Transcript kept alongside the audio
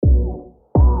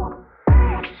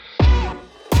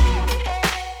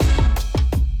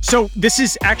So this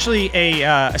is actually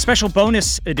a special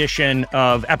bonus edition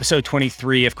of episode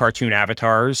 23 of Cartoon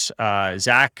Avatars.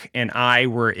 Zach and I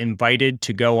were invited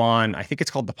to go on, I think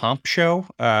it's called the Pomp Show,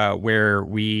 where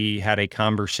we had a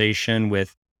conversation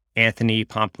with Anthony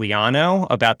Pompliano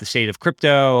about the state of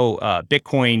crypto,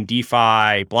 Bitcoin,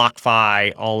 DeFi,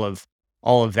 BlockFi, all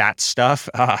of that stuff.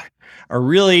 A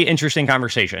really interesting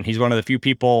conversation. He's one of the few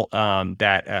people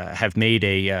that have made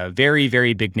a very,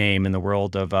 very big name in the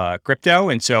world of crypto.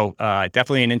 And so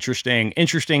definitely an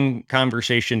interesting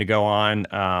conversation to go on.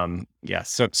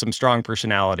 So some strong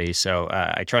personalities. So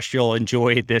I trust you'll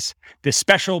enjoy this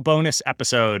special bonus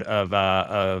episode of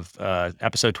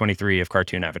episode 23 of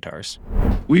Cartoon Avatars.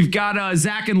 We've got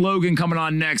Zach and Logan coming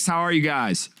on next. How are you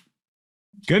guys?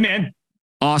 Good, man.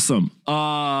 Awesome.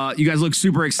 You guys look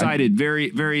super excited, very,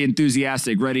 very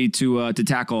enthusiastic, ready to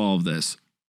tackle all of this.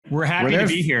 We're happy to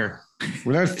be here.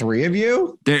 Were there three of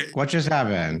you? What just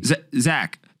happened?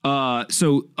 Zach,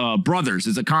 brothers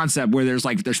is a concept where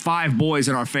there's five boys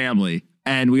in our family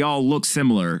and we all look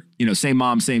similar, same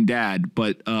mom, same dad,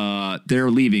 but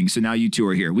they're leaving. So now you two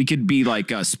are here. We could be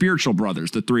like spiritual brothers,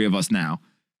 the three of us now.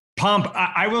 Pomp,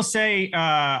 I will say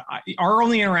our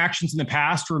only interactions in the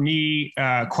past were me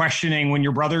questioning when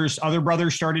your other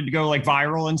brothers started to go like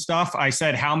viral and stuff. I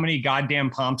said, how many goddamn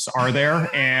Pomps are there?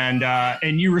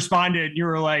 And you responded, you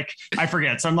were like, I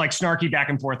forget, some like snarky back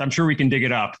and forth. I'm sure we can dig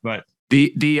it up. But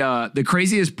the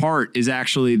craziest part is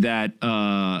actually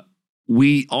that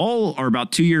we all are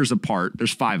about 2 years apart.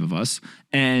 There's five of us.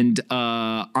 And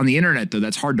on the internet, though,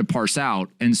 that's hard to parse out.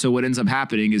 And so what ends up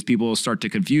happening is people will start to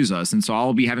confuse us. And so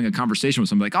I'll be having a conversation with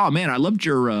somebody like, oh, man, I loved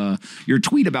your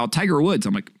tweet about Tiger Woods.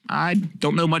 I'm like, I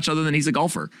don't know much other than he's a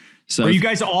golfer. So are you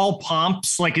guys all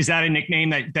Pomps? Like, is that a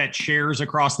nickname that shares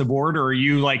across the board? Or are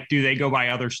you like, do they go by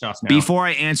other stuff now? Before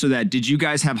I answer that, did you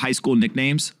guys have high school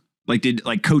nicknames? Like, did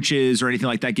like coaches or anything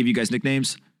like that give you guys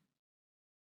nicknames?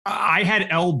 I had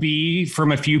LB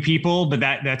from a few people, but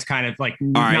that's kind of like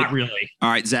not really.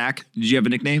 All right, Zach, did you have a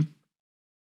nickname? It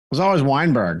was always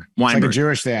Weinberg. It's like a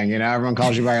Jewish thing, everyone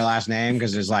calls you by your last name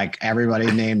because there's like everybody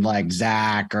named like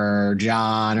Zach or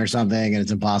John or something, and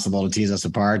it's impossible to tease us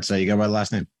apart. So you go by the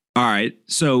last name. All right.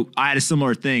 So I had a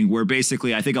similar thing where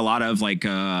basically I think a lot of like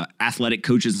athletic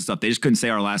coaches and stuff, they just couldn't say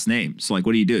our last name. So like,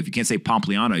 what do? If you can't say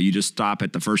Pompliano, you just stop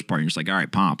at the first part. And you're just like, all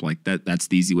right, Pomp, like that's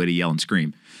the easy way to yell and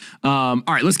scream. All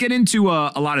right, let's get into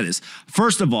a lot of this.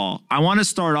 First of all, I want to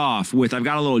start off with, I've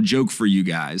got a little joke for you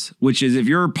guys, which is if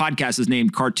your podcast is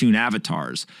named Cartoon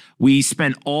Avatars, we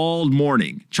spent all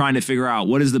morning trying to figure out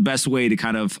what is the best way to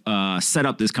kind of set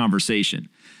up this conversation.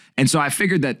 And so I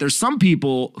figured that there's some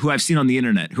people who I've seen on the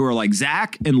internet who are like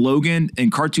Zach and Logan and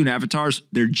Cartoon Avatars.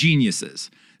 They're geniuses.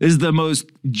 This is the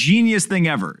most genius thing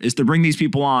ever, is to bring these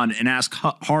people on and ask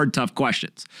hard, tough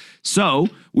questions. So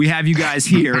we have you guys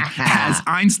here as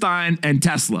Einstein and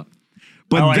Tesla.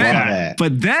 But then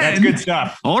that's good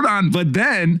stuff. Hold on. But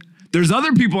then there's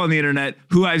other people on the internet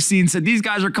who I've seen said these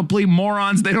guys are complete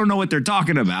morons. They don't know what they're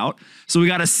talking about. So we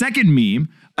got a second meme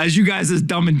as you guys as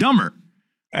Dumb and Dumber.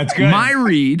 That's good. My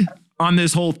read on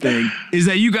this whole thing is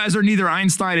that you guys are neither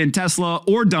Einstein and Tesla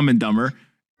or Dumb and Dumber.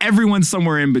 Everyone's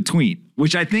somewhere in between,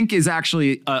 which I think is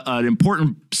actually an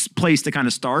important place to kind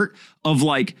of start of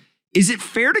like, is it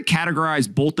fair to categorize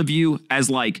both of you as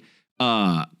like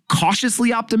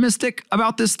cautiously optimistic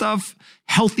about this stuff,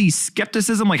 healthy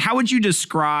skepticism? Like, how would you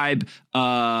describe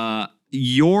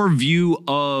your view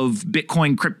of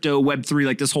Bitcoin, crypto, Web3,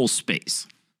 like this whole space?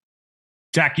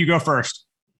 Zach, you go first.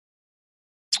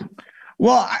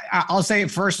 Well, I'll say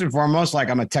first and foremost, like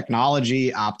I'm a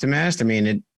technology optimist. I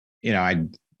mean,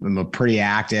 I'm a pretty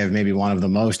active, maybe one of the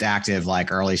most active,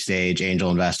 like early stage angel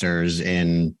investors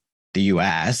in the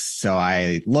US. So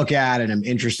I look at and I'm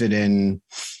interested in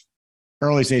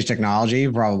early stage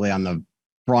technology, probably on the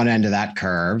front end of that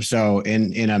curve. So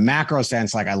in a macro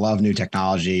sense, like I love new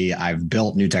technology. I've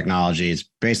built new technology. It's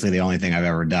basically the only thing I've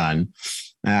ever done.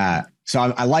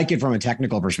 So I like it from a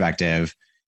technical perspective.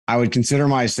 I would consider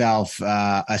myself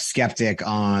a skeptic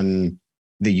on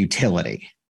the utility,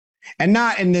 and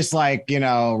not in this like,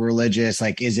 religious,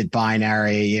 like, is it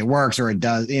binary? It works or it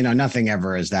does, nothing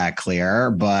ever is that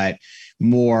clear, but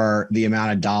more the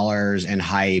amount of dollars and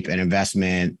hype and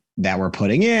investment that we're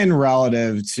putting in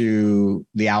relative to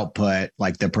the output,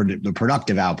 like the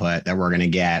productive output that we're going to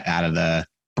get out of the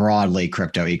broadly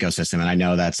crypto ecosystem. And I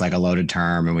know that's like a loaded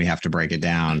term and we have to break it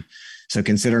down. So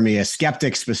consider me a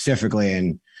skeptic specifically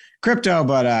in crypto,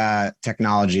 but a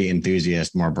technology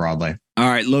enthusiast more broadly. All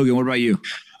right, Logan, what about you?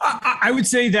 I would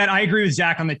say that I agree with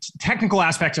Zach on the technical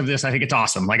aspects of this. I think it's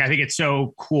awesome. Like, I think it's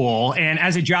so cool. And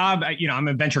as a job, I'm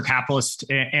a venture capitalist,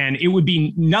 and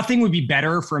nothing would be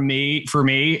better for me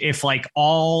if like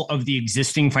all of the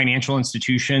existing financial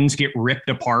institutions get ripped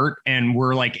apart, and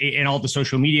and all the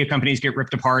social media companies get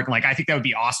ripped apart. And like, I think that would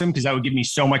be awesome, because that would give me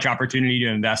so much opportunity to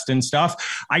invest in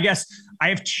stuff. I guess I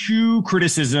have two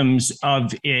criticisms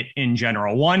of it in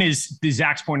general. One is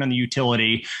Zach's point on the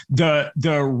utility. The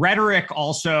rhetoric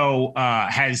also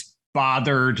has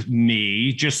bothered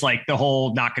me, just like the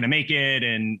whole not going to make it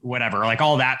and whatever, like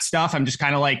all that stuff. I'm just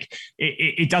kind of like,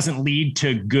 it doesn't lead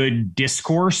to good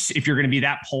discourse if you're going to be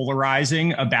that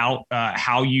polarizing about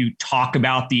how you talk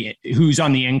about who's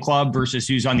on the in club versus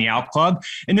who's on the out club.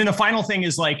 And then the final thing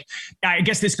is like, I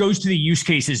guess this goes to the use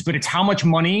cases, but it's how much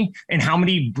money and how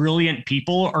many brilliant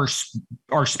people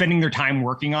are spending their time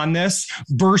working on this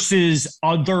versus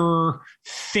other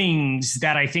things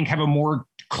that I think have a more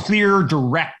clear,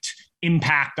 direct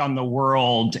impact on the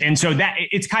world. And so that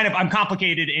it's kind of, I'm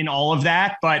complicated in all of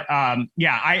that, but I've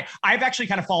actually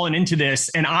kind of fallen into this,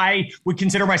 and I would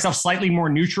consider myself slightly more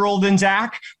neutral than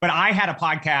Zach, but I had a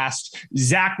podcast.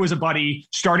 Zach was a buddy,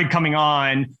 started coming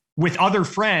on with other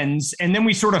friends. And then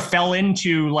we sort of fell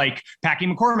into like Packy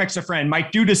McCormick's a friend,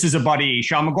 Mike Dudas is a buddy,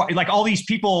 Sean McGuire, like all these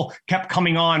people kept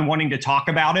coming on wanting to talk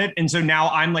about it. And so now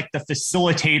I'm like the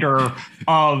facilitator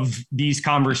of these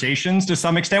conversations to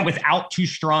some extent without too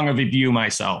strong of a view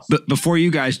myself. But before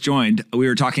you guys joined, we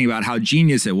were talking about how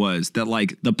genius it was that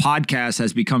like the podcast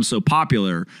has become so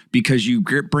popular because you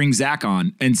bring Zach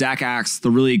on and Zach asks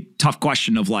the really tough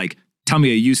question of like, tell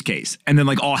me a use case. And then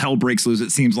like all hell breaks loose,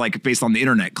 it seems like, based on the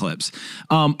internet clips.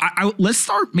 Let's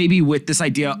start maybe with this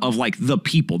idea of like the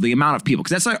people, the amount of people,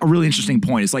 because that's a really interesting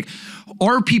point. It's like,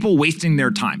 are people wasting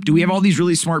their time? Do we have all these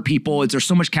really smart people? Is there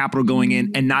so much capital going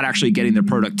in and not actually getting their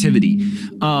productivity?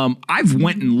 I've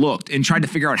went and looked and tried to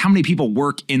figure out how many people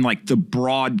work in like the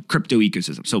broad crypto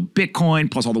ecosystem. So Bitcoin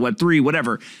plus all the Web3,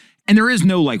 whatever. And there is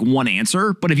no like one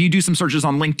answer, but if you do some searches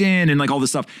on LinkedIn and like all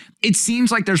this stuff, it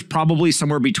seems like there's probably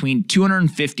somewhere between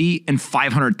 250 and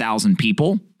 500,000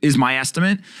 people is my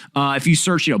estimate. If you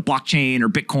search, blockchain or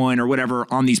Bitcoin or whatever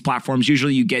on these platforms,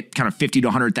 usually you get kind of 50 to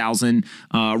 100,000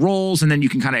 roles, and then you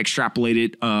can kind of extrapolate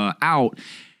it out.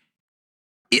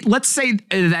 Let's say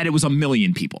that it was 1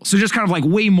 million people. So just kind of like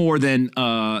way more than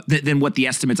what the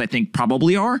estimates I think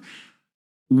probably are.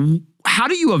 How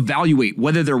do you evaluate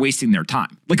whether they're wasting their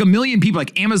time? Like 1 million people,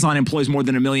 like Amazon employs more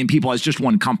than 1 million people as just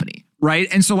one company, right?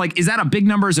 And so like, is that a big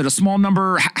number? Is it a small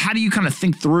number? How do you kind of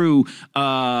think through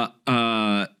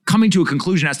coming to a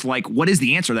conclusion as to like, what is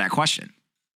the answer to that question?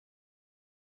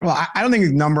 Well, I don't think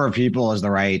the number of people is the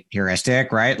right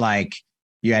heuristic, right? Like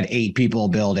you had 8 people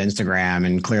build Instagram,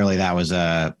 and clearly that was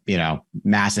a,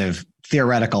 massive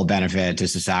theoretical benefit to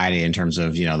society in terms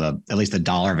of, at least the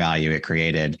dollar value it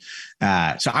created.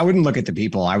 So I wouldn't look at the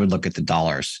people. I would look at the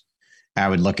dollars. I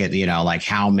would look at, like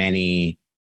how many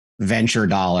venture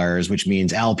dollars, which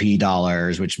means LP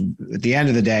dollars, which at the end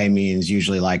of the day means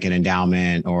usually like an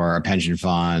endowment or a pension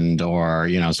fund or,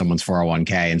 someone's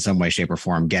 401k in some way, shape or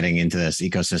form getting into this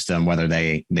ecosystem, whether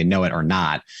they know it or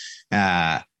not.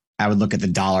 I would look at the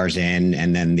dollars in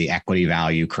and then the equity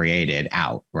value created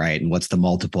out, right? And what's the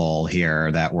multiple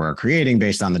here that we're creating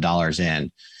based on the dollars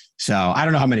in? So I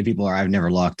don't know how many people are. I've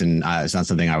never looked, and it's not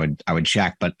something I would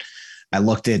check. But I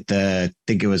looked at I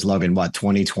think it was Logan,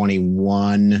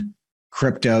 2021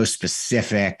 crypto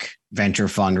specific venture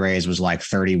fundraise was like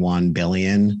 31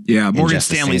 billion. Yeah, Morgan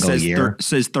Stanley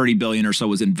says 30 billion or so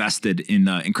was invested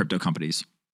in crypto companies.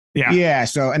 Yeah.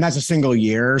 So, and that's a single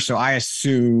year. So I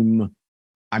assume.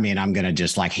 I'm going to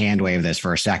just like hand wave this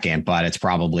for a second, but it's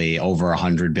probably over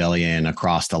 100 billion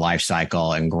across the life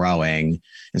cycle and growing.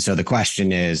 And so the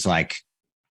question is like,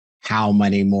 how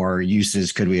many more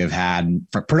uses could we have had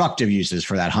for productive uses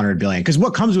for that 100 billion? Because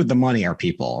what comes with the money are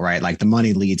people, right? Like the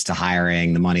money leads to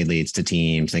hiring, the money leads to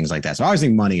teams, things like that. So I always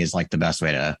think money is like the best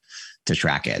way to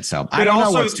track it. So I don't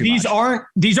know what's too much.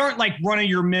 These aren't like run of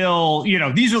your mill,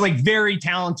 these are like very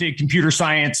talented computer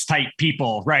science type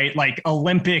people, right? Like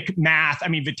Olympic math. I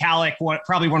mean, Vitalik,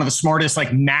 probably one of the smartest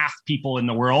like math people in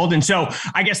the world. And so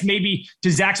I guess maybe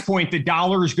to Zach's point, the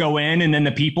dollars go in and then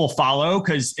the people follow,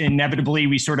 because inevitably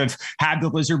we sort of have the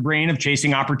lizard brain of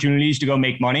chasing opportunities to go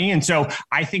make money. And so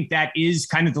I think that is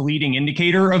kind of the leading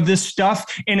indicator of this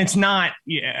stuff. And it's not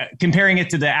comparing it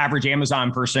to the average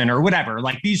Amazon person or whatever.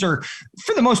 Like these are,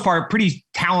 for the most part, pretty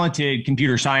talented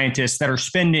computer scientists that are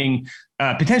spending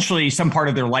potentially some part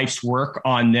of their life's work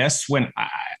on this, when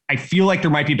I feel like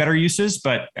there might be better uses,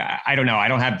 but I don't know. I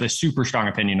don't have the super strong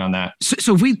opinion on that.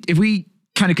 So if we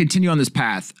kind of continue on this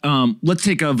path. Let's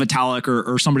take a Vitalik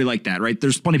or somebody like that, right?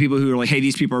 There's plenty of people who are like, hey,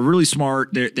 these people are really smart.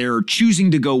 They're choosing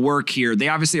to go work here. They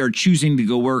obviously are choosing to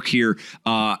go work here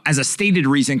as a stated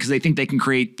reason because they think they can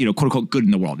create, quote unquote, good in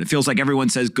the world. It feels like everyone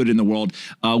says good in the world,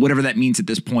 whatever that means at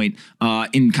this point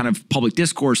in kind of public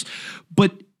discourse.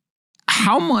 But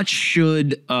how much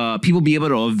should people be able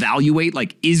to evaluate,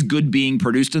 like, is good being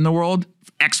produced in the world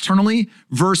externally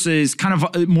versus kind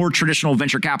of a more traditional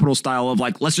venture capital style of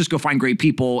like, let's just go find great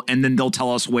people and then they'll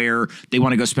tell us where they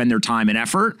want to go spend their time and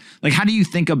effort? Like, how do you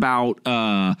think about,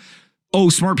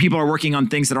 smart people are working on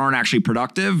things that aren't actually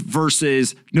productive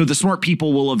versus, the smart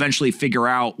people will eventually figure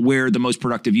out where the most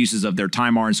productive uses of their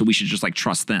time are. And so we should just like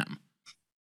trust them.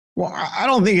 Well, I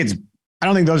don't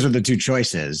think those are the two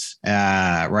choices,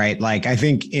 right? Like, I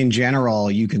think in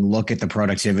general, you can look at the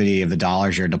productivity of the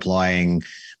dollars you're deploying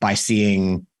by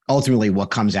seeing ultimately what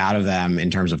comes out of them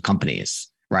in terms of companies,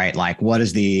 right? Like, what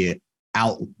is the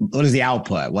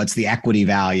output? What's the equity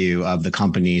value of the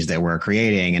companies that we're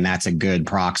creating? And that's a good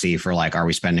proxy for like, are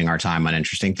we spending our time on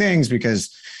interesting things?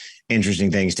 Because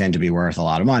interesting things tend to be worth a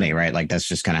lot of money, right? Like, that's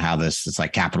just kind of how it's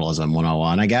like capitalism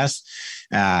 101, I guess.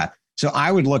 So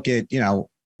I would look at,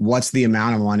 what's the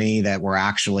amount of money that we're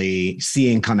actually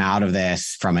seeing come out of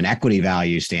this from an equity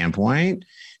value standpoint,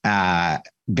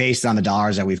 based on the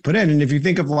dollars that we've put in. And if you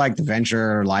think of like the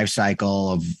venture life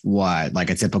cycle of what, like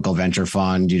a typical venture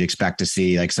fund, you'd expect to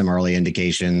see like some early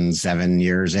indications, 7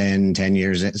 years in, 10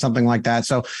 years in, something like that.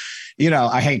 So,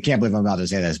 can't believe I'm about to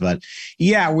say this, but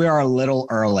yeah, we are a little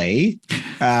early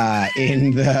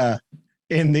in the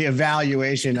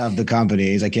evaluation of the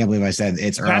companies. I can't believe I said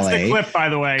it's early. That's the clip, by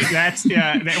the way.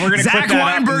 We're going to Zach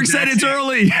Weinberg said it's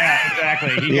early. Yeah,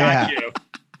 exactly. He got you.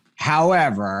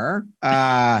 However,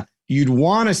 you'd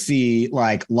want to see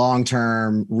like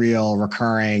long-term, real,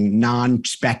 recurring,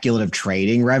 non-speculative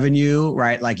trading revenue,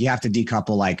 right? Like, you have to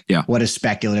decouple like what is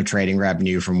speculative trading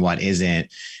revenue from what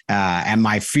isn't. And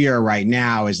my fear right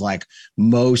now is like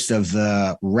most of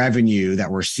the revenue that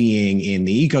we're seeing in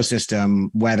the ecosystem,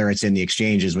 whether it's in the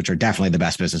exchanges, which are definitely the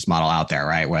best business model out there,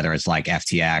 right? Whether it's like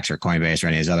FTX or Coinbase or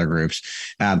any of these other groups,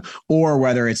 or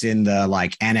whether it's in the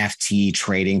like NFT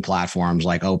trading platforms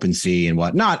like OpenSea and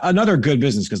whatnot, another good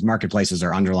business because marketplaces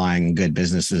are underlying good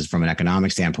businesses from an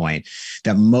economic standpoint,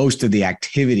 that most of the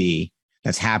activity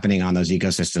that's happening on those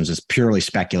ecosystems is purely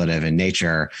speculative in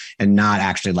nature and not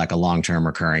actually like a long-term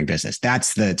recurring business.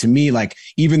 That's to me, like,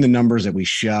 even the numbers that we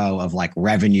show of like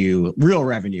revenue, real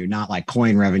revenue, not like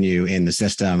coin revenue in the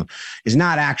system, is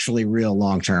not actually real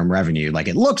long-term revenue. Like,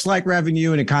 it looks like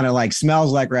revenue and it kind of like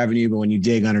smells like revenue, but when you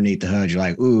dig underneath the hood, you're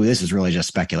like, ooh, this is really just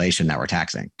speculation that we're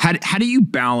taxing. How do you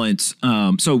balance?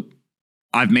 So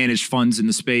I've managed funds in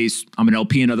the space. I'm an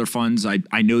LP in other funds.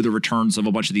 I know the returns of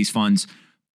a bunch of these funds.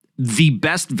 The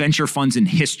best venture funds in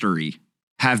history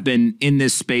have been in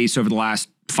this space over the last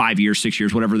 5 years, 6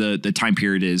 years, whatever the time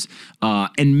period is.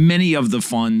 And many of the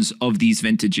funds of these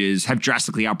vintages have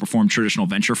drastically outperformed traditional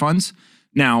venture funds.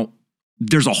 Now,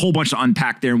 there's a whole bunch to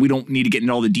unpack there, and we don't need to get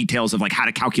into all the details of like how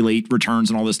to calculate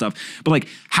returns and all this stuff. But like,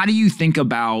 how do you think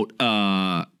about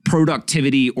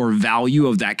productivity or value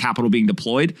of that capital being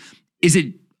deployed? Is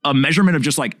it a measurement of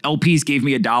just like LPs gave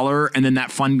me $1 and then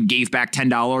that fund gave back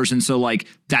 $10? And so like,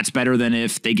 that's better than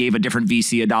if they gave a different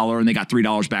VC $1 and they got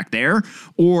 $3 back there?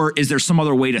 Or is there some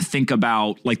other way to think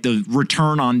about like the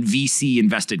return on VC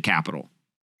invested capital?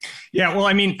 Yeah, well,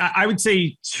 I mean, I would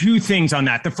say two things on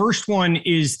that. The first one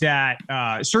is that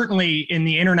certainly in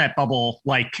the internet bubble,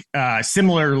 like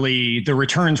similarly, the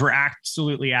returns were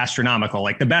absolutely astronomical.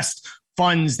 Like, the best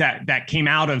funds that came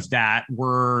out of that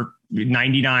were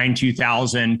 99,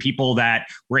 2000 people that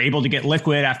were able to get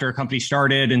liquid after a company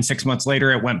started, and 6 months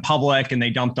later it went public and they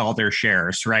dumped all their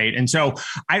shares, right? And so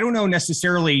I don't know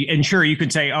necessarily, and sure, you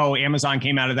could say, oh, Amazon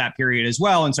came out of that period as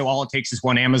well, and so all it takes is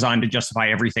one Amazon to justify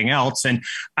everything else. And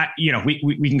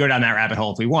we can go down that rabbit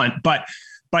hole if we want, but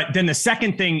then the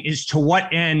second thing is, to what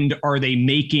end are they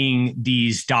making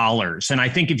these dollars? And I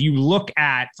think if you look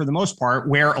at, for the most part,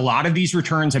 where a lot of these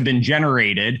returns have been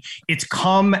generated, it's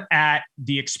come at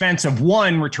the expense of,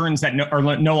 one, returns that are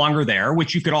no longer there,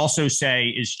 which you could also say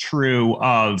is true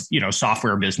of,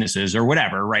 software businesses or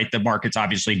whatever, right? The market's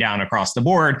obviously down across the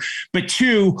board. But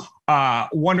two,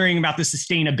 wondering about the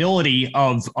sustainability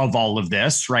of all of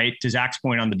this, right? To Zach's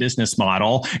point on the business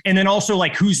model, and then also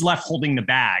like who's left holding the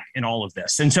bag in all of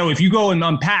this. And so if you go and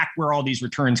unpack where all these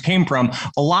returns came from,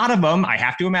 a lot of them, I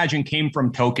have to imagine, came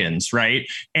from tokens, right?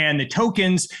 And the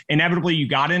tokens, inevitably, you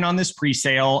got in on this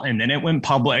pre-sale, and then it went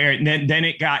public, and then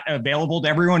it got available to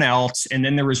everyone else, and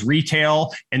then there was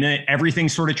retail, and then everything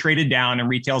sort of traded down, and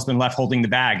retail's been left holding the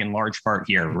bag in large part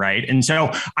here, right? And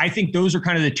so I think those are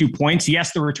kind of the 2 points.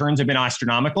 Yes, the returns have been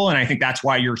astronomical. And I think that's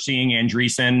why you're seeing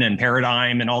Andreessen and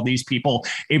Paradigm and all these people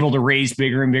able to raise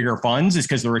bigger and bigger funds, is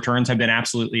because the returns have been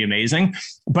absolutely amazing.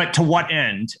 But to what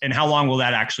end and how long will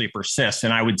that actually persist?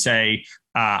 And I would say,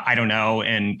 I don't know,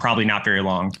 and probably not very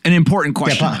long. An important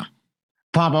question. Yeah,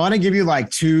 Pop, I want to give you like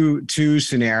two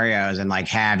scenarios and like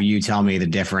have you tell me the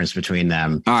difference between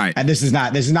them. All right. And this is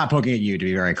not poking at you, to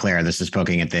be very clear. This is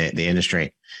poking at the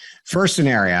industry. First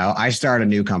scenario, I start a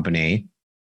new company.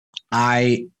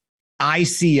 I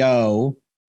ICO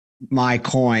my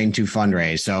coin to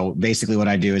fundraise. So basically what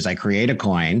I do is I create a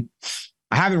coin.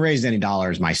 I haven't raised any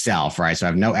dollars myself, right? So I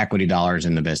have no equity dollars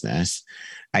in the business.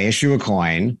 I issue a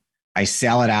coin. I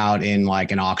sell it out in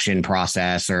like an auction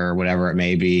process or whatever it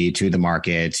may be to the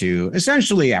market, to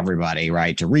essentially everybody,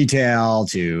 right? To retail,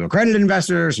 to accredited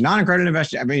investors, non-accredited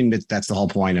investors. I mean, that's the whole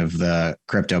point of the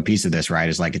crypto piece of this, right?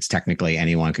 Is like, it's technically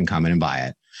anyone can come in and buy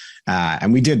it.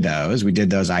 And we did those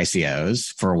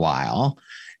ICOs for a while.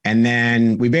 And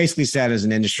then we basically said as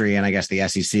an industry, and I guess the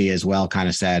SEC as well, kind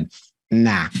of said,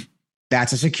 nah,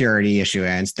 that's a security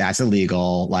issuance. That's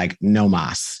illegal, like no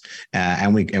mas.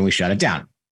 And we shut it down.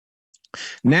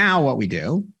 Now what we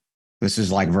do, this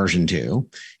is like version 2,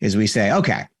 is we say,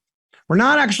 okay, we're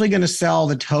not actually going to sell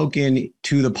the token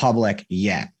to the public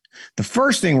yet. The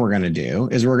first thing we're going to do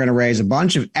is we're going to raise a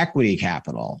bunch of equity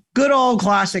capital, good old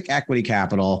classic equity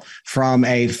capital from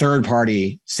a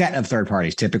set of third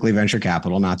parties, typically venture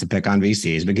capital, not to pick on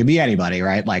VCs, but it could be anybody,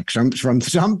 right? Like from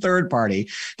some third party.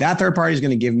 That third party is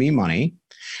going to give me money.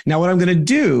 Now, what I'm going to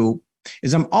do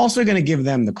is I'm also going to give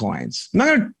them the coins. I'm not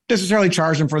going to necessarily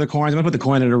charge them for the coins. I'm going to put the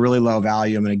coin at a really low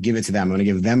value. I'm going to give it to them. I'm going to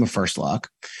give them a first look.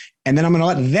 And then I'm going to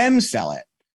let them sell it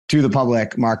to the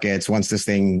public markets once this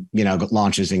thing,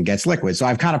 launches and gets liquid. So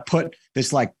I've kind of put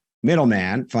this like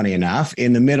middleman, funny enough,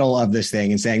 in the middle of this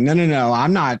thing and saying, no,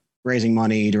 I'm not raising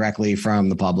money directly from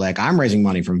the public. I'm raising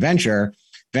money from venture.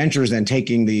 Venture's then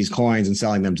taking these coins and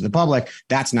selling them to the public.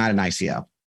 That's not an ICO.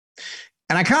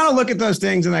 And I kind of look at those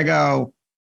things and I go,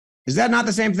 is that not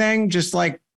the same thing? Just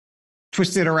like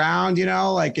twisted around,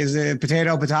 like is it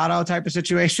potato type of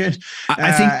situation?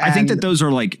 I think that those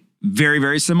are like very,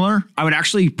 very similar. I would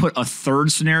actually put a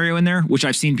third scenario in there, which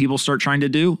I've seen people start trying to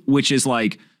do, which is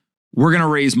like, we're going to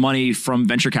raise money from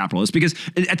venture capitalists, because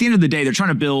at the end of the day, they're trying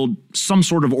to build some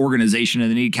sort of organization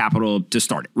and they need capital to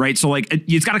start it, right? So like,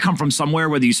 it's got to come from somewhere,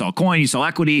 whether you sell a coin, you sell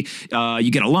equity, you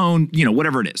get a loan,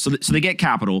 whatever it is. So they get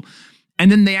capital.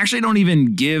 And then they actually don't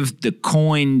even give the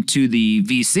coin to the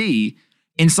VC.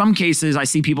 In some cases, I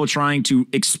see people trying to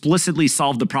explicitly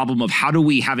solve the problem of how do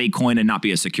we have a coin and not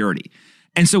be a security?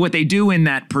 And so what they do in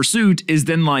that pursuit is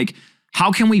then like,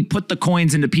 how can we put the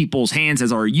coins into people's hands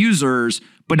as our users,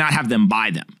 but not have them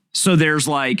buy them? So there's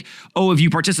like, oh, if you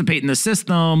participate in the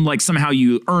system, like somehow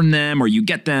you earn them or you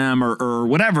get them or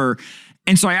whatever.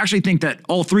 And so I actually think that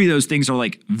all three of those things are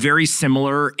like very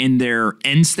similar in their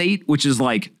end state, which is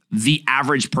like the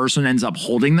average person ends up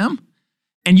holding them.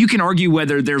 And you can argue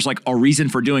whether there's like a reason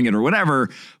for doing it or whatever,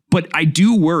 but I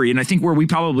do worry, and I think where we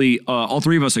probably all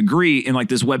three of us agree in like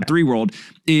this Web3 world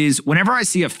is whenever I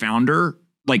see a founder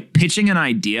like pitching an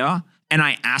idea and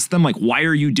I ask them like, why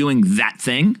are you doing that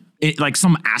thing? Like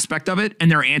some aspect of it. And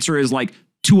their answer is like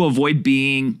to avoid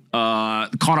being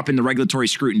caught up in the regulatory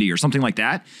scrutiny or something like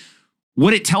that.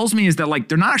 What it tells me is that like,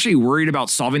 they're not actually worried about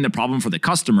solving the problem for the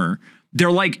customer. They're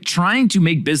like trying to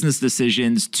make business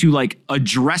decisions to like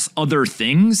address other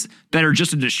things that are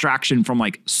just a distraction from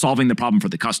like solving the problem for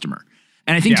the customer.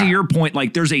 And I think to your point,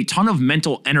 like there's a ton of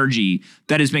mental energy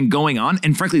that has been going on.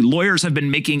 And frankly, lawyers have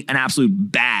been making an absolute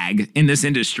bag in this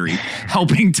industry,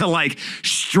 helping to like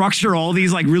structure all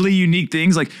these like really unique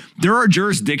things. Like there are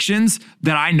jurisdictions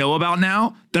that I know about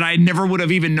now that I never would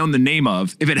have even known the name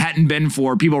of if it hadn't been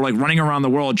for people like running around the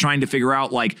world trying to figure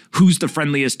out like who's the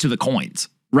friendliest to the coins.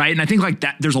 Right. And I think like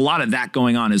that there's a lot of that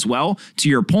going on as well, to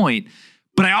your point.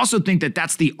 But I also think that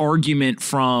that's the argument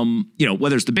from,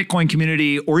 whether it's the Bitcoin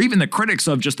community or even the critics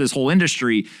of just this whole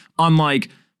industry on like,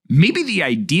 maybe the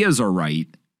ideas are right,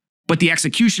 but the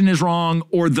execution is wrong,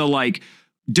 or the like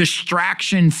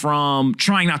distraction from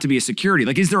trying not to be a security.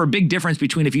 Like, is there a big difference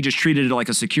between if you just treated it like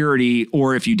a security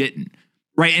or if you didn't?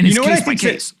 Right. And it's case by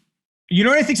case. You know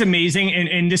what I think is amazing,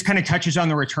 and this kind of touches on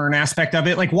the return aspect of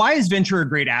it. Like, why is venture a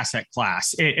great asset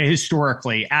class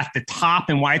historically at the top,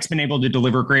 and why it's been able to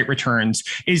deliver great returns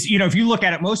is, if you look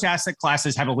at it, most asset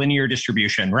classes have a linear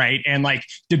distribution, right? And like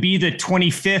to be the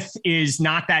 25th is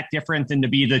not that different than to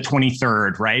be the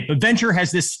 23rd, right? But venture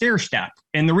has this stair step.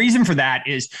 And the reason for that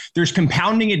is there's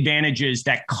compounding advantages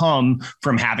that come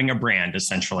from having a brand,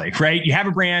 essentially, right? You have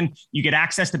a brand, you get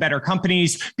access to better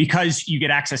companies. Because you get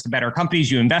access to better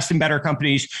companies, you invest in better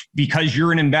companies. Because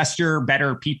you're an investor,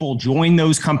 better people join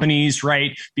those companies,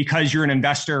 right? Because you're an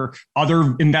investor,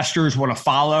 other investors want to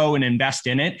follow and invest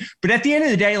in it. But at the end of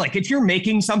the day, like if you're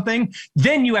making something,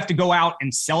 then you have to go out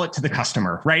and sell it to the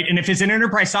customer, right? And if it's an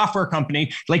enterprise software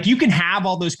company, like you can have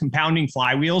all those compounding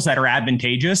flywheels that are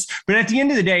advantageous, but at the end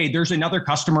of the day, there's another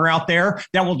customer out there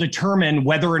that will determine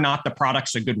whether or not the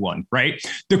product's a good one, right?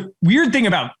 The weird thing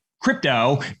about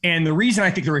crypto, and the reason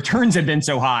I think the returns have been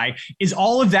so high is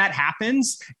all of that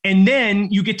happens. And then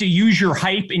you get to use your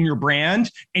hype in your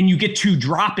brand and you get to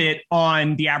drop it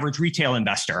on the average retail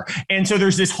investor. And so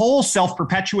there's this whole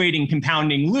self-perpetuating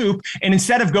compounding loop. And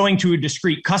instead of going to a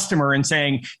discrete customer and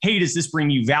saying, hey, does this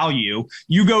bring you value?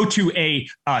 You go to a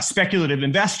speculative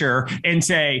investor and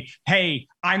say, hey,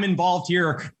 I'm involved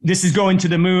here. This is going to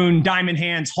the moon, diamond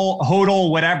hands,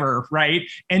 hodl, whatever, right?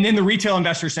 And then the retail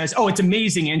investor says, oh, it's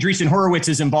amazing. Andreessen Horowitz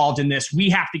is involved in this. We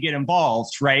have to get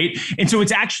involved, right? And so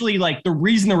it's actually like the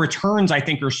reason the returns I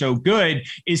think are so good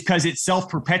is because it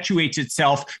self-perpetuates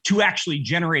itself to actually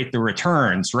generate the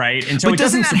returns, right? And so it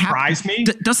doesn't surprise me.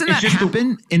 Doesn't that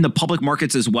happen in the public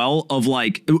markets as well? Of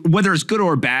like, whether it's good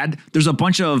or bad, there's a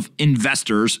bunch of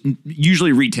investors,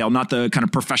 usually retail, not the kind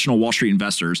of professional Wall Street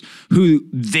investors, who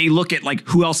they look at like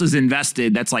who else is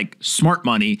invested that's like smart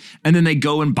money, and then they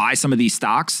go and buy some of these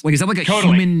stocks. Like, is that like a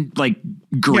human like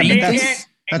greed? Yeah,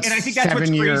 and I think that's what's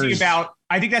crazy about.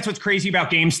 I think that's what's crazy about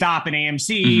GameStop and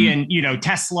AMC and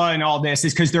Tesla and all this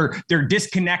is because they're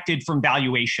disconnected from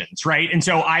valuations, right? And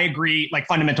so I agree, like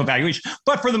fundamental valuation.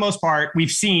 But for the most part,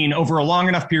 we've seen over a long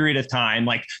enough period of time,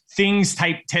 like things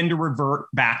tend to revert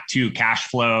back to cash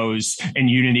flows and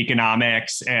unit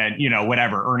economics and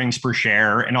whatever earnings per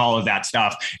share and all of that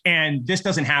stuff. And this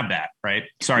doesn't have that, right?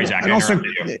 Sorry, Zach. And also,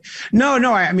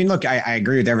 no. I mean, look, I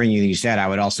agree with everything you said. I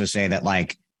would also say that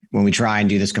like, when we try and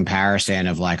do this comparison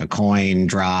of like a coin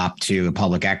drop to a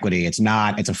public equity, it's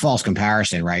a false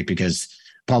comparison, right? Because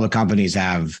public companies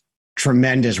have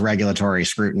tremendous regulatory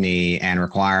scrutiny and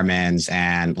requirements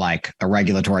and like a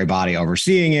regulatory body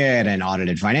overseeing it and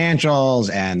audited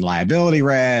financials and liability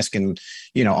risk and,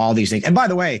 all these things. And by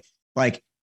the way, like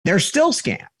there's still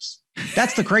scams.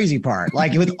 That's the crazy part.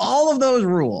 Like with all of those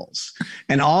rules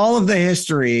and all of the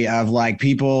history of like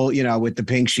people, with the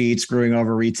pink sheet screwing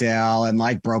over retail and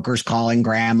like brokers calling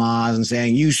grandmas and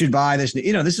saying, you should buy this.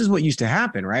 This is what used to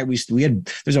happen, right?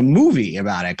 There's a movie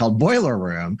about it called Boiler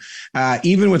Room.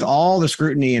 Even with all the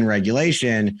scrutiny and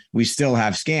regulation, we still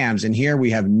have scams. And here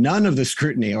we have none of the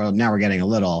scrutiny, or now we're getting a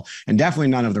little, and definitely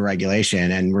none of the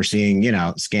regulation. And we're seeing,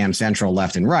 scam central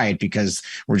left and right because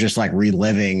we're just like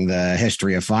reliving the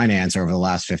history of finance over the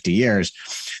last 50 years.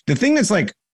 The thing that's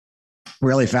like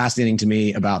really fascinating to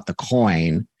me about the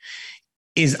coin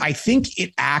is I think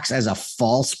it acts as a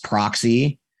false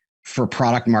proxy for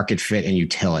product market fit and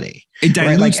utility. It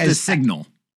dilutes the signal.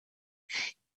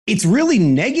 It's really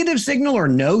negative signal or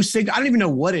no signal. I don't even know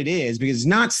what it is because it's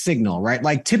not signal, right?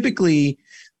 Like typically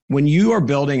when you are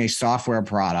building a software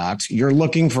product, you're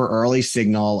looking for early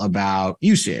signal about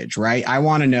usage, right? I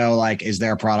want to know, like, is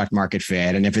there a product market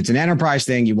fit? And if it's an enterprise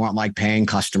thing, you want like paying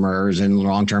customers and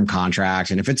long-term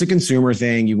contracts. And if it's a consumer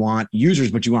thing, you want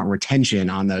users, but you want retention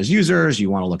on those users. You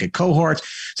want to look at cohorts.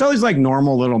 So always like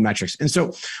normal little metrics. And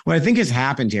so what I think has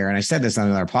happened here, and I said this on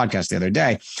another podcast the other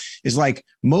day, is like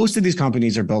most of these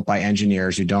companies are built by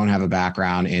engineers who don't have a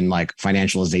background in like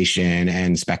financialization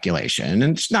and speculation.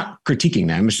 And it's not critiquing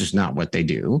them. It's just not what they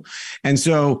do. And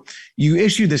so you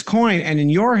issue this coin, and in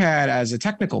your head as a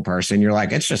technical person, you're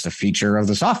like, it's just a feature of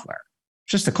the software.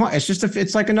 It's just a coin.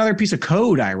 It's like another piece of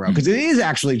code I wrote, because it is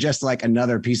actually just like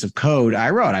another piece of code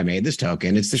I wrote. I made this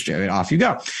token. It's distributed. Off you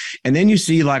go. And then you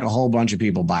see like a whole bunch of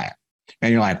people buy it.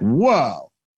 And you're like,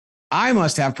 whoa, I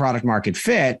must have product market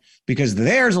fit because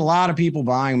there's a lot of people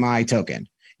buying my token.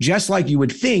 Just like you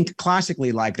would think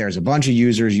classically, like there's a bunch of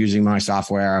users using my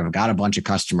software. I've got a bunch of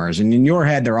customers, and in your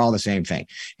head, they're all the same thing,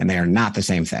 and they are not the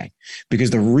same thing,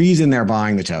 because the reason they're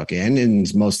buying the token, and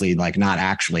it's mostly like not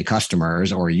actually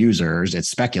customers or users, it's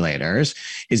speculators,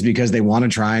 is because they want to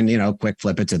try and, quick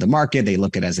flip it to the market. They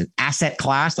look at it as an asset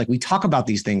class. Like we talk about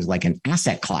these things like an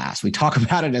asset class. We talk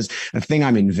about it as a thing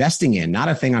I'm investing in, not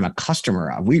a thing I'm a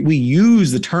customer of. We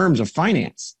use the terms of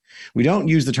finance. We don't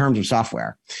use the terms of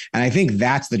software. And I think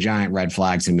that's the giant red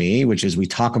flag to me, which is we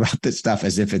talk about this stuff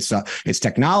as if it's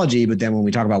technology, but then when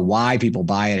we talk about why people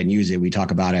buy it and use it, we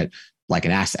talk about it like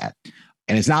an asset.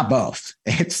 And it's not both.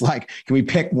 It's like, can we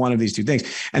pick one of these two things?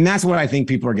 And that's what I think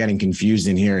people are getting confused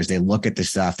in here is they look at this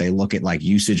stuff. They look at like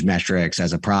usage metrics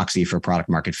as a proxy for product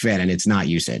market fit. And it's not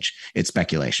usage, it's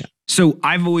speculation. So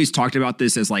I've always talked about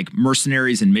this as like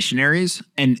mercenaries and missionaries,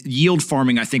 and yield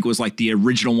farming, I think, was like the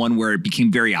original one where it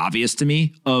became very obvious to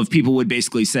me of people would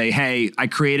basically say, hey, I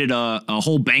created a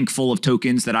whole bank full of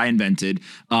tokens that I invented.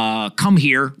 Come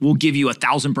here, we'll give you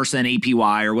 1,000%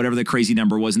 APY or whatever the crazy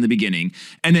number was in the beginning.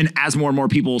 And then as more and more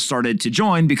people started to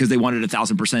join because they wanted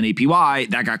 1,000% APY,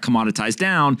 that got commoditized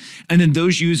down. And then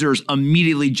those users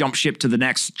immediately jump ship to the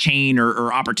next chain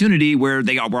or opportunity where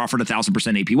they were offered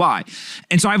 1,000% APY.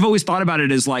 And so I've always thought about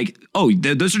it as like, oh,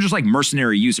 those are just like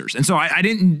mercenary users. And so I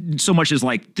didn't so much as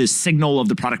like the signal of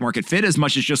the product market fit as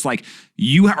much as just like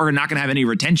you are not going to have any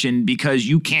retention because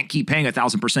you can't keep paying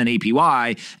 1,000%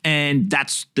 APY. And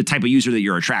that's the type of user that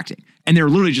you're attracting. And they're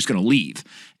literally just going to leave.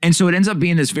 And so it ends up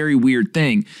being this very weird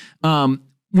thing.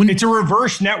 When it's a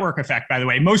reverse network effect, by the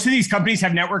way. Most of these companies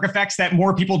have network effects that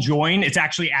more people join, it's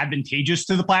actually advantageous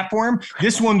to the platform.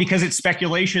 This one, because it's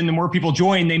speculation, the more people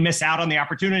join, they miss out on the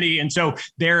opportunity. And so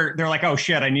they're like, oh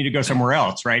shit, I need to go somewhere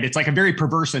else, right? It's like a very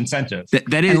perverse incentive.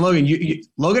 That is. And Logan,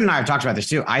 Logan and I have talked about this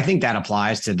too. I think that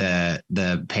applies to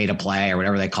the pay to play or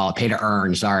whatever they call it, pay to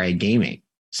earn, gaming.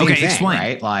 Same okay, thing, explain.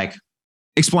 Right? Like,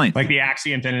 explain. Like the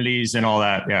Axie Infinities and all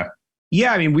that. Yeah.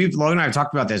 Yeah, I mean, Logan and I have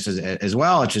talked about this as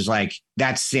well, which is like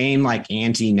that same like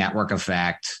anti-network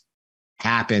effect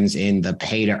happens in the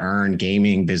pay-to-earn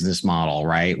gaming business model,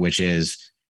 right? Which is,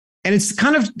 and it's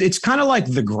kind of like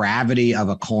the gravity of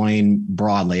a coin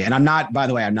broadly. And by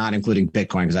the way, I'm not including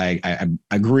Bitcoin because I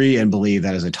agree and believe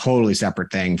that is a totally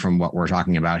separate thing from what we're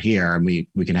talking about here. And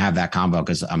we can have that combo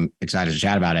because I'm excited to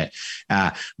chat about it.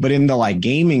 But in the like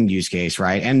gaming use case,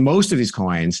 right? And most of these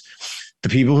coins, the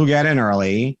people who get in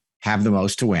early have the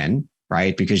most to win,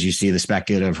 right? Because you see the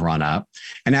speculative run up.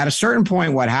 And at a certain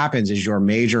point, what happens is your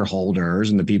major holders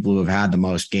and the people who have had the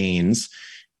most gains,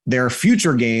 their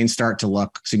future gains start to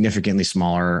look significantly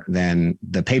smaller than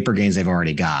the paper gains they've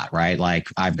already got, right? Like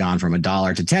I've gone from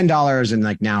 $1 to $10 and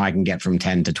like now I can get from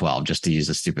 10 to 12, just to use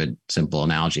a stupid, simple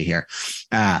analogy here.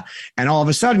 And all of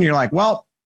a sudden you're like, well,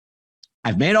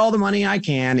 I've made all the money I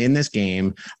can in this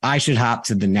game. I should hop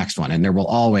to the next one. And there will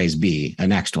always be a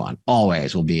next one.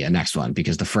 Always will be a next one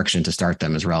because the friction to start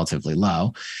them is relatively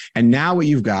low. And now what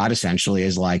you've got essentially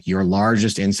is like your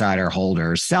largest insider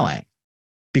holders selling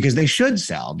because they should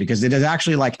sell because it is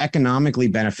actually like economically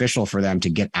beneficial for them to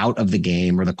get out of the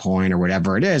game or the coin or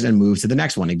whatever it is and move to the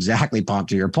next one. Exactly, Pomp,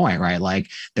 to your point, right? Like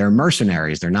they're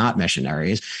mercenaries. They're not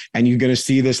missionaries. And you're going to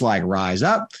see this like rise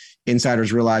up.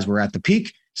 Insiders realize we're at the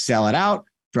peak. Sell it out,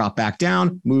 drop back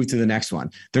down, move to the next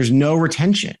one. There's no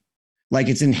retention. Like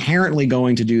it's inherently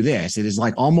going to do this. It is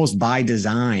like almost by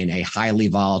design a highly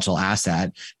volatile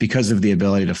asset because of the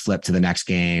ability to flip to the next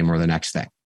game or the next thing.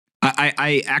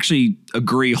 I actually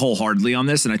agree wholeheartedly on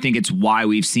this. And I think it's why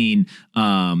we've seen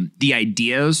the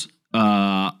ideas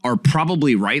are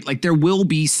probably right. Like there will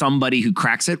be somebody who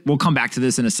cracks it. We'll come back to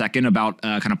this in a second about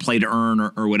kind of play to earn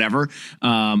or whatever.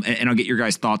 And I'll get your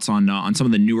guys' thoughts on some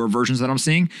of the newer versions that I'm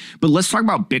seeing. But let's talk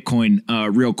about Bitcoin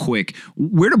real quick.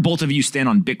 Where do both of you stand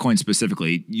on Bitcoin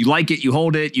specifically? You like it, you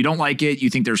hold it, you don't like it, you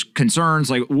think there's concerns?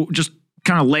 Like just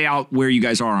kind of lay out where you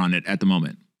guys are on it at the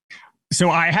moment. So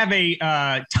I have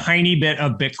a tiny bit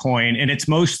of Bitcoin, and it's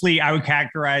mostly, I would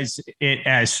characterize it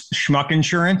as schmuck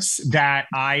insurance that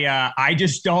I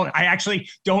actually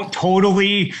don't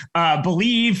totally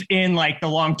believe in like the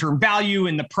long-term value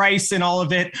and the price and all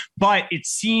of it, but it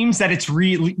seems that it's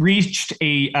reached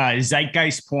a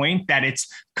zeitgeist point that it's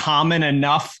common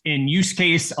enough in use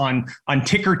case on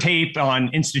ticker tape, on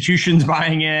institutions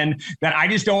buying in, that I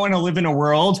just don't want to live in a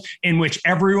world in which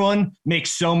everyone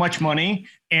makes so much money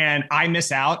and I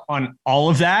miss out on all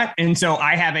of that. And so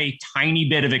I have a tiny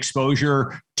bit of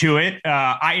exposure to it.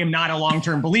 I am not a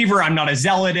long-term believer. I'm not a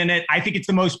zealot in it. I think it's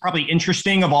the most probably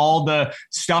interesting of all the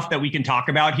stuff that we can talk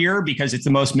about here because it's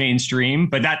the most mainstream,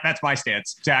 but that's my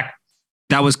stance. Zach?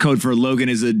 That was code for Logan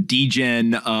is a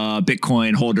degen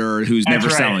Bitcoin holder who's never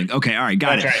selling. Okay, all right,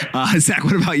 got it. Right. Zach,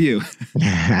 what about you?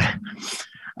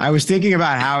 I was thinking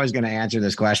about how I was going to answer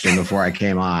this question before I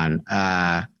came on.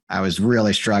 I was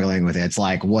really struggling with it. It's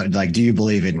like, do you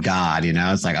believe in God? You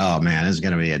know, it's like, oh man, this is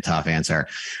going to be a tough answer.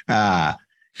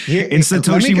 In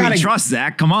Satoshi, we trust,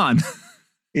 Zach. Come on.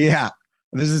 Yeah,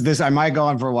 this. I might go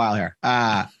on for a while here.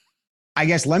 I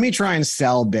guess let me try and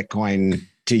sell Bitcoin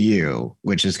to you,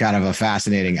 which is kind of a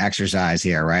fascinating exercise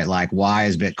here, right? Like, why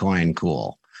is Bitcoin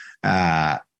cool?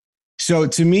 So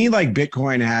to me, like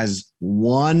Bitcoin has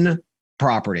one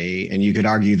property, and you could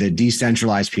argue the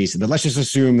decentralized piece, but let's just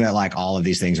assume that like all of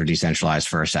these things are decentralized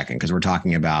for a second, because we're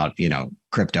talking about,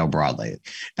 crypto broadly.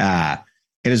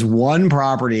 It is one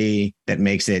property that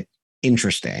makes it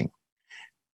interesting,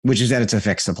 which is that it's a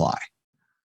fixed supply,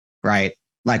 right?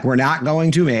 Like we're not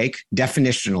going to make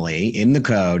definitionally in the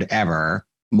code ever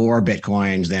more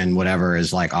Bitcoins than whatever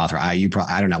is like authorized.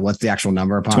 I don't know. What's the actual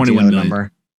number? 21 million.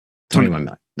 Number? 21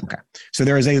 million. Okay. So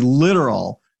there is a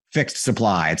literal fixed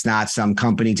supply. It's not some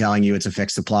company telling you it's a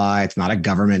fixed supply. It's not a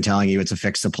government telling you it's a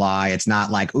fixed supply. It's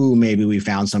not like, ooh, maybe we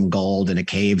found some gold in a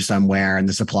cave somewhere and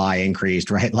the supply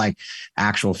increased, right? Like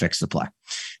actual fixed supply.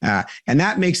 And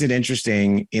that makes it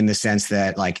interesting in the sense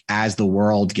that like as the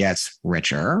world gets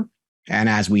richer and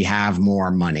as we have more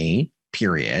money,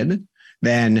 period,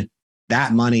 then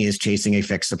that money is chasing a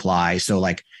fixed supply. So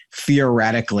like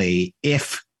theoretically,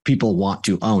 if people want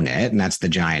to own it, and that's the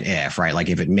giant if, right? Like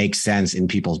if it makes sense in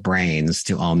people's brains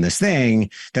to own this thing,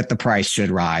 that the price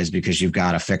should rise because you've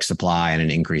got a fixed supply and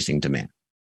an increasing demand.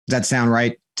 Does that sound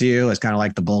right to you? It's kind of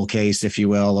like the bull case, if you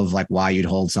will, of like why you'd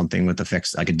hold something with a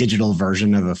fixed, like a digital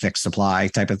version of a fixed supply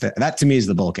type of thing. That to me is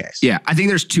the bull case. Yeah, I think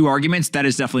there's two arguments. That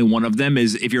is definitely one of them,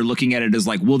 is if you're looking at it as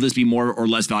like, will this be more or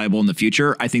less valuable in the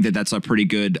future? I think that that's a pretty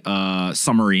good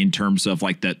summary in terms of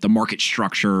like the market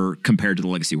structure compared to the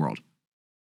legacy world.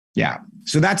 Yeah.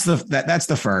 So that's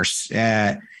the first.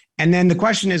 And then the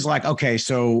question is like, okay,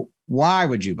 so why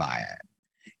would you buy it?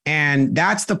 And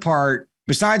that's the part,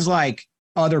 besides like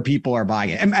other people are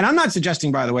buying it. And I'm not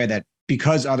suggesting, by the way, that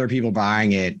because other people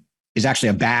buying it is actually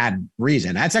a bad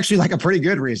reason. That's actually like a pretty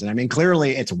good reason. I mean,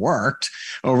 clearly it's worked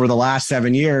over the last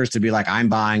 7 years to be like, I'm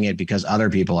buying it because other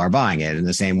people are buying it, in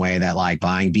the same way that like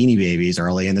buying Beanie Babies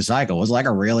early in the cycle was like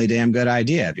a really damn good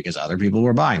idea because other people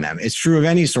were buying them. It's true of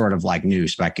any sort of like new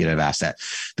speculative asset.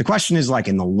 The question is like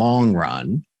in the long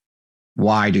run,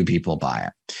 why do people buy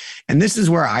it? And this is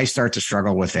where I start to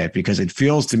struggle with it, because it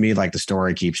feels to me like the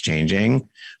story keeps changing.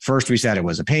 First, we said it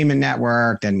was a payment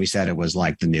network. Then we said it was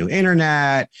like the new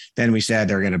internet. Then we said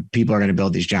people are going to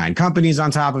build these giant companies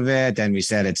on top of it. Then we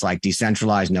said it's like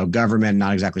decentralized, no government.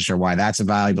 Not exactly sure why that's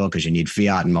valuable, because you need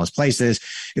fiat in most places.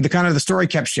 The story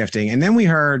kept shifting. And then we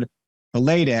heard the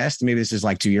latest, maybe this is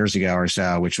like 2 years ago or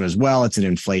so, which was, well, it's an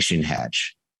inflation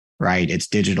hedge. Right? It's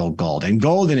digital gold. And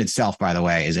gold in itself, by the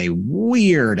way, is a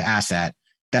weird asset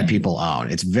that people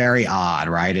own. It's very odd,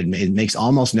 right? It makes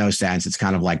almost no sense. It's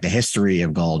kind of like the history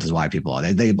of gold is why people own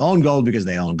it. They own gold because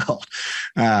they own gold,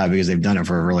 because they've done it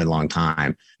for a really long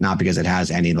time, not because it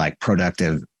has any like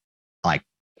productive,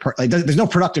 there's no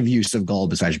productive use of gold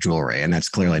besides jewelry. And that's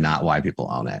clearly not why people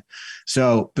own it.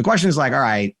 So the question is like, all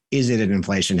right, is it an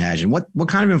inflation hedge? And what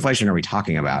kind of inflation are we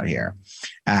talking about here?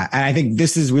 And I think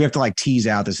we have to like tease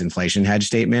out this inflation hedge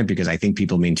statement, because I think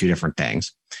people mean two different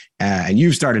things. And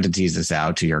you've started to tease this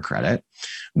out, to your credit.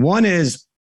 One is,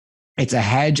 it's a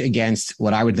hedge against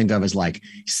what I would think of as like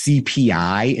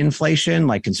CPI inflation,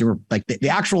 like consumer, like the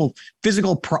actual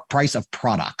physical price of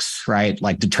products, right?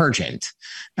 Like detergent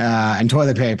and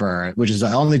toilet paper, which is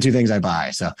the only two things I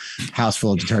buy. So house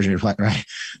full of detergent, right?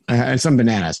 And some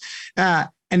bananas.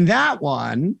 And that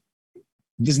one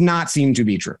does not seem to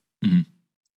be true. Mm-hmm.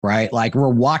 Right? Like we're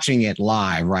watching it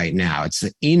live right now. It's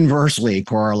inversely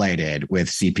correlated with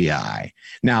CPI.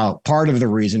 Now, part of the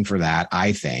reason for that,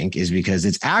 I think, is because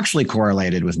it's actually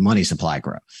correlated with money supply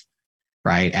growth,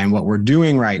 right? And what we're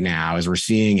doing right now is we're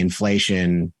seeing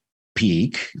inflation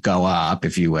peak, go up,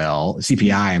 if you will,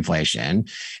 CPI inflation,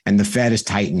 and the Fed is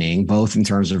tightening, both in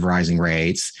terms of rising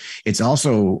rates. It's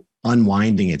also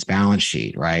unwinding its balance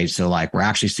sheet, right? So like we're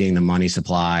actually seeing the money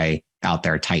supply out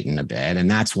there tighten a bit. And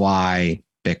that's why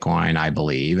Bitcoin, I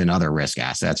believe, and other risk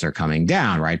assets are coming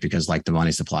down, right? Because like the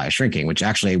money supply is shrinking, which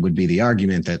actually would be the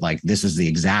argument that like this is the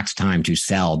exact time to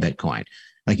sell Bitcoin.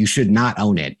 Like you should not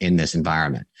own it in this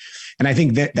environment. And I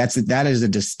think that is a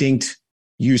distinct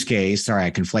use case. Sorry,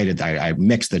 I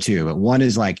mixed the two, but one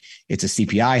is like it's a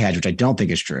CPI hedge, which I don't think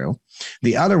is true.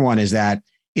 The other one is that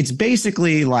it's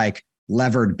basically like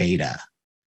levered beta,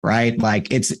 right?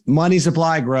 Like it's money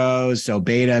supply grows, so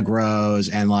beta grows,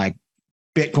 and like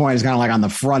Bitcoin is kind of like on the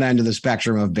front end of the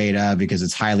spectrum of beta because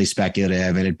it's highly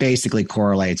speculative, and it basically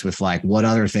correlates with like what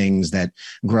other things that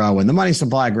grow when the money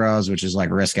supply grows, which is like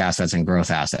risk assets and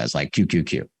growth assets like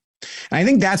QQQ. And I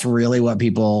think that's really what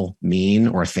people mean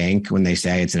or think when they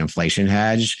say it's an inflation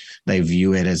hedge. They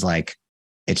view it as like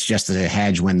it's just a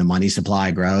hedge when the money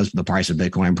supply grows, the price of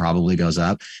Bitcoin probably goes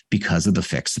up because of the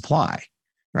fixed supply.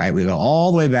 right? We go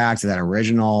all the way back to that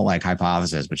original like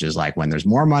hypothesis, which is like when there's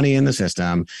more money in the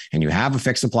system and you have a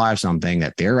fixed supply of something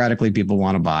that theoretically people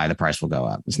want to buy, the price will go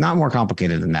up. It's not more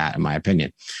complicated than that, in my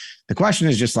opinion. The question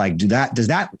is just like, does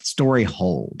that story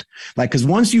hold? Like, because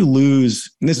once you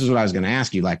lose, and this is what I was going to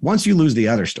ask you, like once you lose the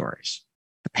other stories,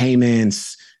 the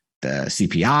payments, the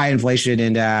CPI inflation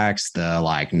index, the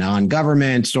like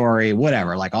non-government story,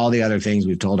 whatever, like all the other things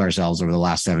we've told ourselves over the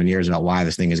last 7 years about why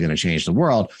this thing is going to change the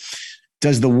world.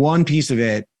 Does the one piece of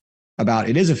it about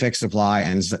it is a fixed supply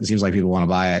and it seems like people want to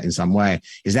buy it in some way,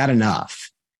 is that enough?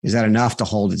 Is that enough to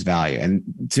hold its value? And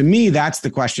to me, that's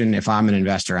the question, if I'm an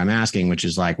investor, I'm asking, which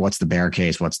is like, what's the bear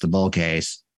case? What's the bull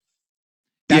case?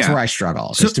 That's where I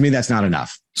struggle. Because to me, that's not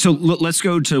enough. So let's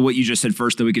go to what you just said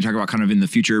first, that we could talk about kind of in the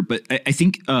future. But I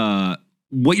think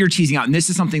what you're teasing out, and this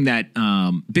is something that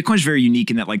Bitcoin is very unique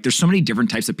in that like there's so many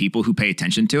different types of people who pay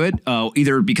attention to it,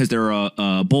 either because they're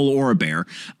a bull or a bear.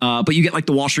 But you get like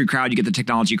the Wall Street crowd, you get the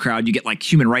technology crowd, you get like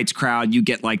human rights crowd, you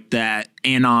get like that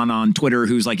Anon on Twitter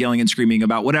who's like yelling and screaming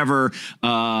about whatever.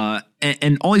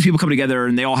 And all these people come together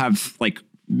and they all have like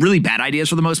really bad ideas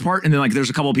for the most part. And then like there's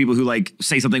a couple of people who like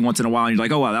say something once in a while and you're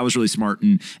like, oh wow, that was really smart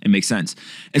and it makes sense.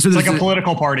 And so it's like a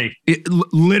political party.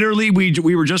 Literally, we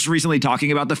were just recently talking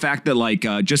about the fact that like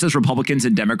just as Republicans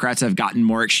and Democrats have gotten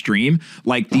more extreme,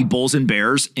 like the bulls and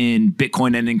bears in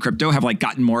Bitcoin and in crypto have like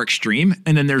gotten more extreme.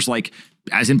 And then there's like,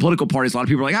 as in political parties, a lot of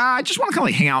people are like, I just want to kind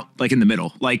of like hang out like in the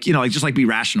middle, like, you know, like just like be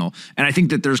rational. And I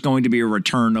think that there's going to be a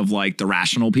return of like the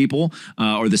rational people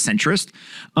or the centrist.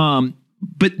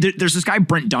 But there's this guy,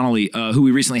 Brent Donnelly, who we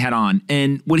recently had on.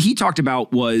 And what he talked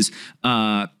about was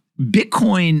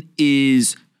Bitcoin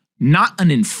is not an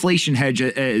inflation hedge,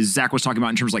 as Zach was talking about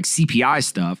in terms of like CPI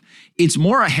stuff. It's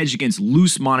more a hedge against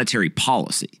loose monetary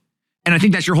policy. And I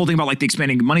think that's your whole thing about like the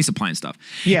expanding money supply and stuff.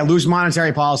 Yeah, loose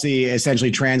monetary policy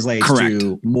essentially translates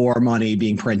to more money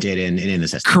being printed in the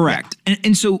system. Correct. Yeah.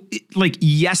 And so like,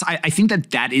 yes, I think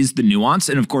that is the nuance.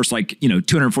 And of course, like, you know,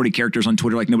 240 characters on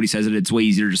Twitter, like nobody says it. It's way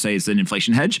easier to say it's an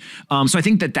inflation hedge. So I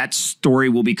think that story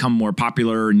will become more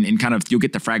popular and kind of you'll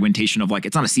get the fragmentation of like,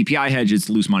 it's not a CPI hedge, it's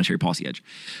a loose monetary policy hedge.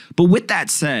 But with that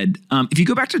said, if you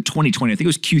go back to 2020, I think it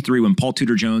was Q3 when Paul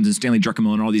Tudor Jones and Stanley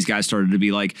Druckenmiller and all these guys started to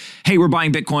be like, hey, we're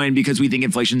buying Bitcoin because we think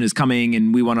inflation is coming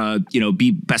and we want to, you know,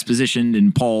 be best positioned.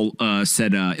 And Paul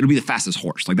said, it'll be the fastest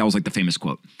horse. Like that was like the famous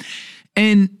quote.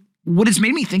 And what it's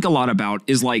made me think a lot about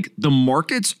is like the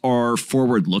markets are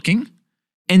forward looking.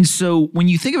 And so when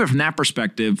you think of it from that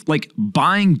perspective, like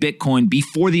buying Bitcoin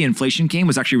before the inflation came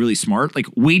was actually really smart. Like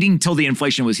waiting till the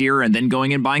inflation was here and then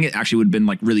going and buying it actually would have been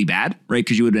like really bad, right?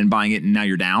 Because you would have been buying it and now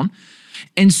you're down.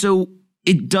 And so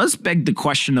it does beg the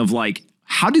question of like,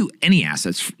 how do any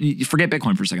assets, forget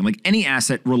Bitcoin for a second, like any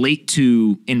asset relate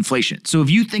to inflation? So if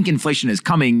you think inflation is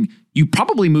coming, you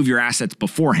probably move your assets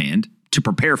beforehand to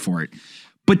prepare for it.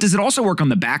 But does it also work on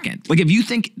the back end? Like if you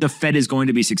think the Fed is going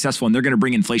to be successful and they're going to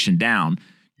bring inflation down,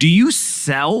 do you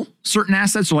sell certain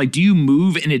assets or like do you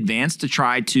move in advance to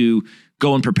try to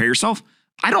go and prepare yourself?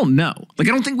 I don't know. Like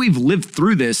I don't think we've lived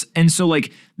through this. And so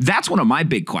like that's one of my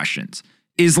big questions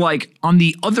is like on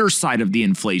the other side of the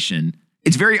inflation,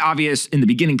 it's very obvious in the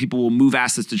beginning, people will move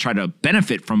assets to try to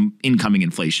benefit from incoming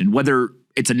inflation, whether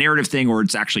it's a narrative thing or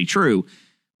it's actually true.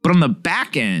 But on the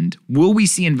back end, will we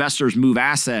see investors move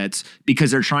assets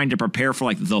because they're trying to prepare for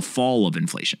like the fall of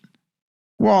inflation?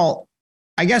 Well,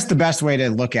 I guess the best way to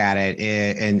look at it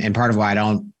and part of why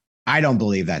I don't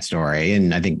believe that story,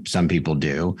 and I think some people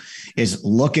do, is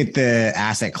look at the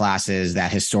asset classes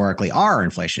that historically are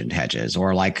inflation hedges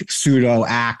or like pseudo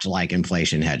act like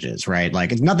inflation hedges, right?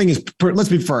 Like nothing is, let's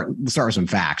start with some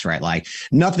facts, right? Like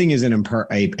nothing is a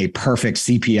perfect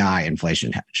CPI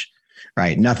inflation hedge,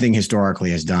 right? Nothing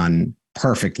historically has done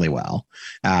perfectly well.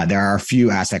 There are a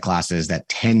few asset classes that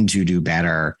tend to do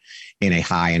better in a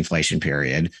high inflation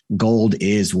period. Gold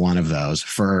is one of those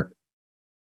for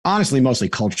honestly, mostly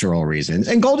cultural reasons.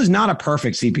 And gold is not a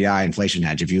perfect CPI inflation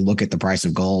hedge. If you look at the price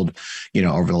of gold, you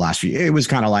know, over the last few, it was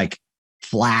kind of like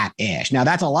flat-ish. Now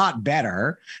that's a lot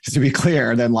better, just to be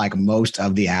clear, than like most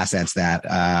of the assets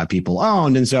that people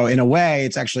owned. And so in a way,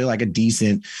 it's actually like a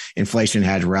decent inflation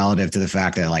hedge relative to the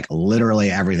fact that like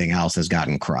literally everything else has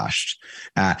gotten crushed.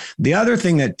 The other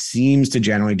thing that seems to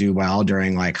generally do well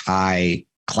during like high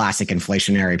classic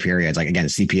inflationary periods, like again,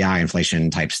 CPI inflation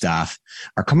type stuff,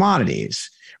 are commodities.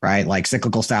 Right? Like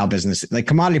cyclical style business, like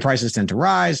commodity prices tend to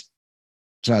rise.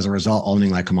 So as a result,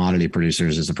 owning like commodity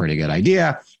producers is a pretty good idea.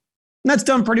 And that's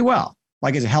done pretty well.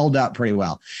 Like it's held up pretty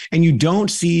well. And you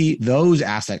don't see those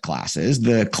asset classes,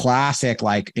 the classic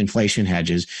like inflation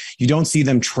hedges, you don't see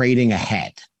them trading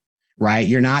ahead. right?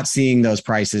 You're not seeing those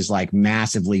prices like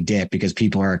massively dip because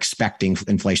people are expecting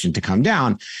inflation to come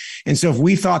down. And so if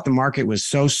we thought the market was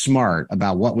so smart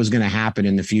about what was going to happen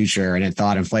in the future and it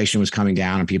thought inflation was coming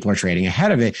down and people are trading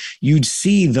ahead of it, you'd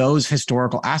see those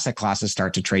historical asset classes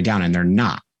start to trade down, and they're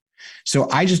not. So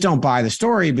I just don't buy the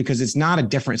story because it's not a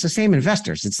different, it's the same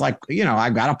investors. It's like,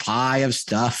 I've got a pie of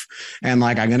stuff and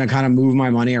like, I'm going to kind of move my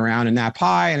money around in that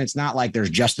pie. And it's not like there's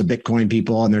just the Bitcoin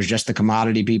people and there's just the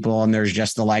commodity people and there's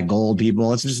just the like gold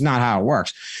people. It's just not how it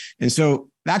works. And so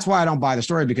that's why I don't buy the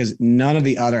story, because none of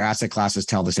the other asset classes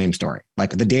tell the same story.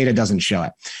 Like the data doesn't show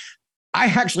it. I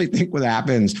actually think what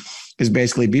happens is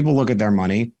basically people look at their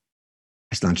money.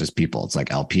 It's not just people. It's like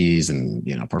LPs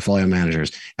and, portfolio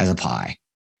managers as a pie.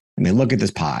 And they look at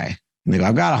this pie and they go,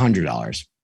 I've got $100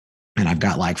 and I've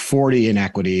got like 40 in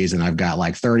equities and I've got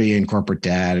like 30 in corporate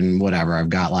debt and whatever. I've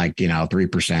got like,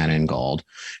 3% in gold.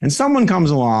 And someone comes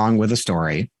along with a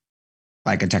story,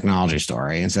 like a technology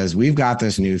story, and says, we've got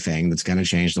this new thing that's going to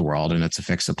change the world and it's a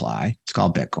fixed supply. It's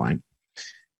called Bitcoin.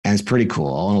 And it's pretty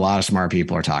cool. And a lot of smart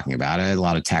people are talking about it. A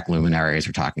lot of tech luminaries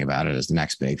are talking about it as the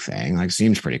next big thing. Like,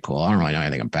 seems pretty cool. I don't really know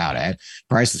anything about it.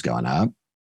 Price is going up.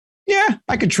 Yeah,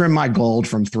 I could trim my gold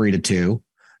from 3 to 2.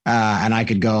 And I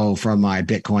could go from my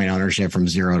Bitcoin ownership from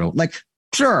 0 to like,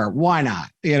 sure, why not?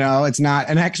 It's not.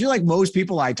 And actually, like most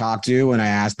people I talk to, when I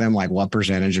ask them like what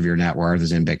percentage of your net worth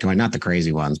is in Bitcoin, not the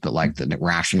crazy ones, but like the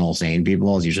rational, sane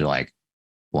people, is usually like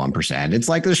 1%. It's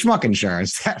like the schmuck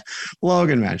insurance that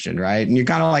Logan mentioned, right? And you're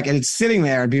kind of like, and it's sitting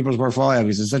there in people's portfolio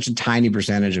because it's such a tiny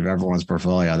percentage of everyone's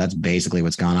portfolio. That's basically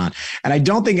what's going on. And I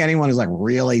don't think anyone is like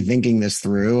really thinking this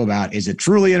through about, is it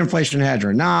truly an inflation hedge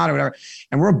or not, or whatever.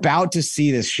 And we're about to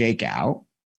see this shake out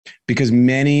because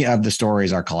many of the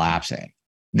stories are collapsing.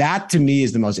 That to me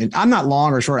is the most, I'm not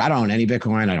long or short. I don't own any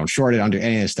Bitcoin. I don't short it. I don't do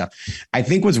any of this stuff. I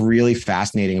think what's really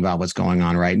fascinating about what's going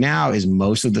on right now is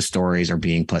most of the stories are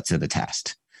being put to the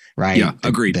test. Right. Yeah,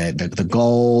 agreed. The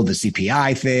gold, the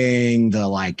CPI thing, the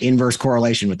like inverse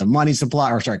correlation with the money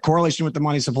supply, correlation with the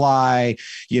money supply,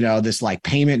 this like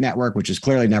payment network, which is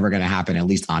clearly never going to happen, at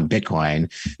least on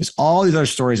Bitcoin. There's all these other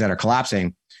stories that are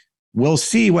collapsing. We'll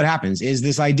see what happens. Is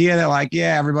this idea that like,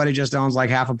 yeah, everybody just owns like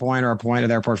half a point or a point of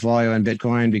their portfolio in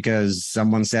Bitcoin because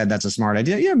someone said that's a smart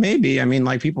idea? Yeah, maybe. I mean,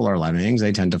 like people are lemmings.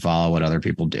 They tend to follow what other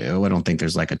people do. I don't think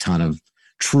there's like a ton of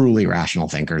truly rational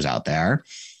thinkers out there.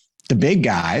 The big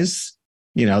guys,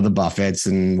 the Buffetts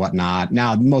and whatnot.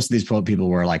 Now, most of these people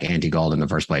were like anti-gold in the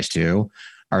first place too,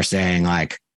 are saying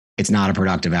like, it's not a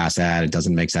productive asset. It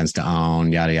doesn't make sense to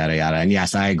own, yada, yada, yada. And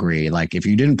yes, I agree. Like if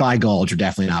you didn't buy gold, you're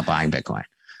definitely not buying Bitcoin.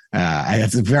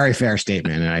 That's a very fair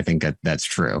statement. And I think that that's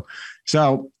true.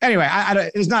 So anyway,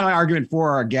 it's not an argument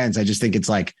for or against. I just think it's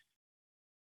like,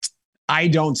 I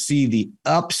don't see the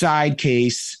upside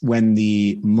case when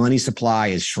the money supply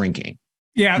is shrinking.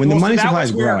 Yeah, when the money supply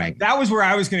is growing. That was where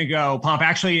I was going to go, Pomp.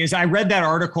 Actually, is I read that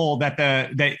article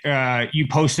that you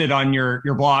posted on your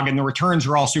blog, and the returns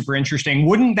are all super interesting.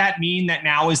 Wouldn't that mean that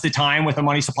now is the time, with the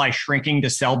money supply shrinking, to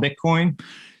sell Bitcoin?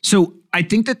 So I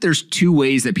think that there's two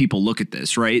ways that people look at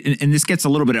this, right? And this gets a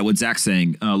little bit at what Zach's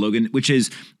saying, Logan, which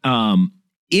is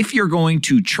if you're going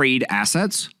to trade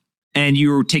assets and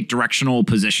you take directional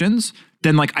positions,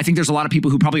 then like I think there's a lot of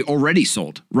people who probably already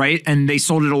sold, right? And they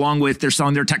sold it along with they're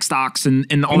selling their tech stocks and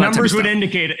all that numbers would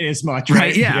indicate as much,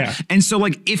 right? Yeah. And so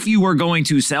like if you were going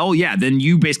to sell, then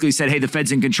you basically said, hey, the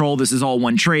Fed's in control. This is all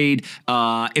one trade.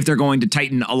 If they're going to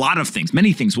tighten a lot of things,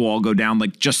 many things will all go down,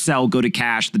 like just sell, go to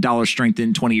cash, the dollar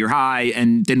strengthen 20-year high,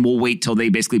 and then we'll wait till they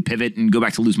basically pivot and go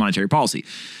back to loose monetary policy.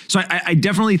 So I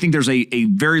definitely think there's a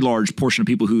very large portion of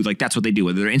people who like that's what they do,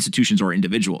 whether they're institutions or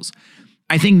individuals.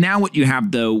 I think now what you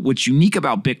have, though, what's unique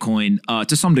about Bitcoin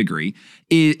to some degree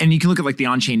is, and you can look at like the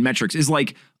on-chain metrics, is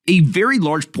like a very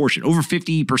large portion, over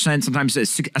 50%, sometimes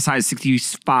as high as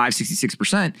 65,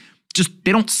 66%, just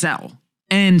they don't sell.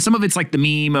 And some of it's like the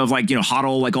meme of like,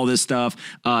 HODL, like all this stuff.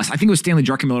 I think it was Stanley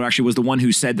Druckenmiller actually was the one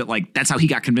who said that like, that's how he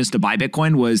got convinced to buy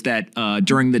Bitcoin, was that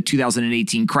during the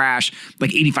 2018 crash,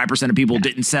 like 85% of people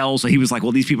didn't sell. So he was like,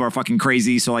 well, these people are fucking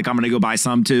crazy. So like, I'm going to go buy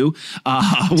some too.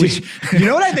 Which, you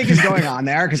know what I think is going on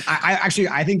there? Cause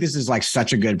I think this is like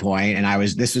such a good point. And I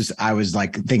was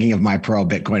like thinking of my pro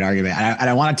Bitcoin argument. And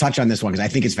I want to touch on this one because I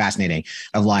think it's fascinating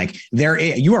of like,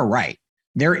 you are right.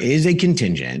 There is a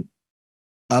contingent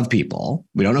of people,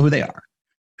 we don't know who they are,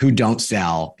 who don't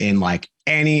sell in like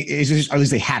any, or at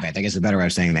least they haven't. I guess a better way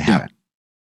of saying they haven't.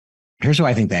 Here's who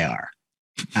I think they are.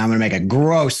 I'm going to make a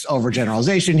gross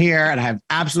overgeneralization here, and I have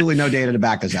absolutely no data to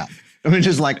back this up. I'm going to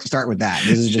just like start with that.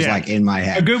 This is just like in my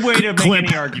head. A good way to make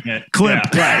any argument.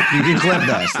 Right. You can clip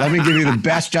this. Let me give you the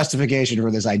best justification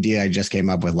for this idea I just came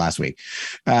up with last week,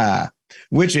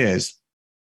 which is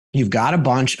you've got a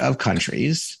bunch of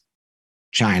countries,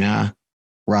 China,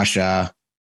 Russia,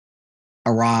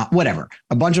 Iran, whatever,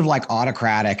 a bunch of like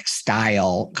autocratic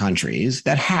style countries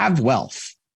that have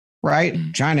wealth, right?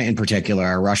 China in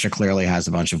particular, Russia clearly has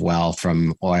a bunch of wealth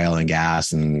from oil and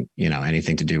gas and,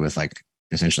 anything to do with like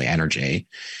essentially energy.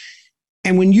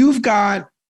 And when you've got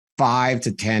 $5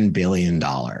 to $10 billion,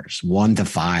 $1 to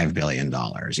 $5 billion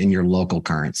in your local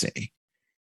currency,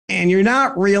 and you're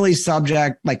not really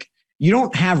subject, like you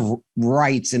don't have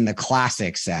rights in the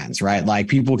classic sense, right? Like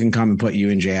people can come and put you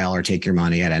in jail or take your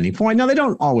money at any point. Now, they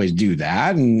don't always do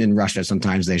that. And in Russia,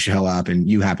 sometimes they show up and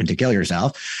you happen to kill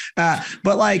yourself.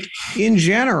 But like in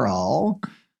general,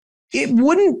 it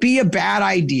wouldn't be a bad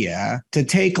idea to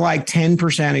take like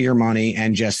 10% of your money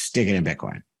and just stick it in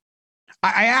Bitcoin.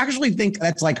 I actually think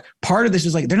that's like part of this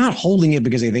is like they're not holding it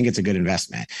because they think it's a good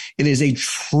investment. It is a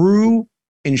true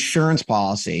insurance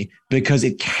policy because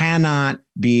it cannot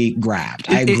be grabbed.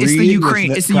 I agree.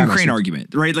 It's the Ukraine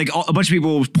argument, right? Like a bunch of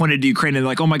people pointed to Ukraine and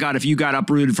like, oh my God, if you got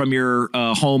uprooted from your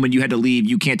home and you had to leave,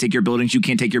 you can't take your buildings, you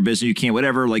can't take your business, you can't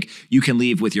whatever, like you can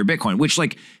leave with your Bitcoin, which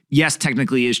like, yes,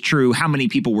 technically is true. How many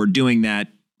people were doing that?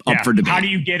 Up for debate. How do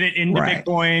you get it into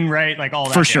Bitcoin, right? Like all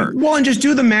that. For sure. Well, and just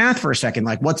do the math for a second.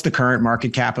 Like what's the current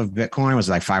market cap of Bitcoin? Was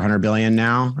it like 500 billion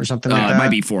now or something like that? It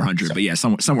might be 400, but yeah,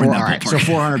 somewhere in that ballpark. So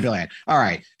 400 billion. All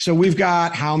right. So we've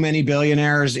got how many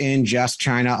billionaires in just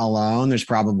China alone? There's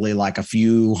probably like a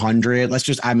few hundred.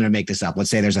 I'm going to make this up.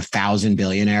 Let's say there's 1,000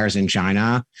 billionaires in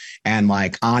China. And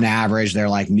like on average, they're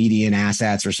like median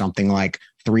assets or something like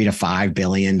 $3 to $5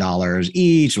 billion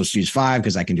each. Let's use 5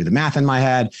 because I can do the math in my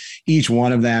head. Each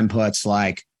one of them puts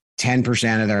like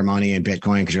 10% of their money in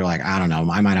Bitcoin because you're like, I don't know,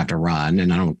 I might have to run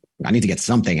and I need to get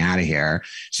something out of here.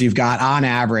 So you've got on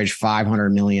average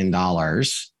 $500 million,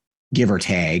 give or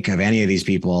take, of any of these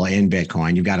people in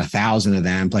Bitcoin. You've got 1,000 of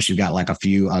them, plus you've got like a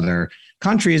few other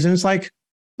countries. And it's like,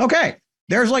 okay,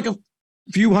 there's like a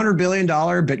few $100 billion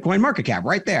Bitcoin market cap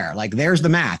right there. Like there's the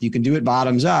math. You can do it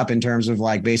bottoms up in terms of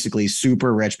like basically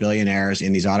super rich billionaires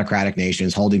in these autocratic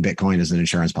nations holding Bitcoin as an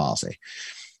insurance policy.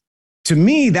 To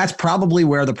me, that's probably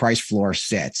where the price floor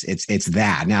sits. It's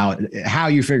that. Now, how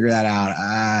you figure that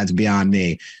out, it's beyond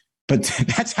me. But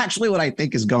that's actually what I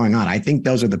think is going on. I think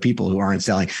those are the people who aren't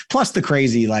selling, plus the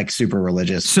crazy, like super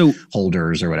religious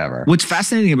holders or whatever. What's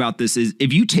fascinating about this is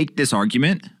if you take this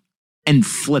argument and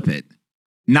flip it,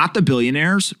 not the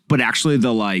billionaires, but actually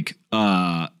the like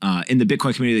in the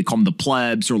Bitcoin community, they call them the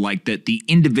plebs or like the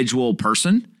individual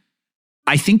person.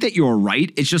 I think that you're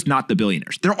right. It's just not the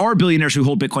billionaires. There are billionaires who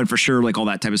hold Bitcoin for sure, like all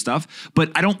that type of stuff.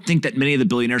 But I don't think that many of the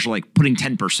billionaires are like putting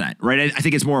 10%, right? I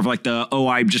think it's more of like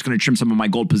I'm just going to trim some of my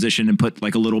gold position and put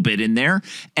like a little bit in there.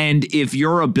 And if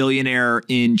you're a billionaire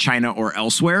in China or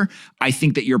elsewhere, I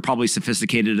think that you're probably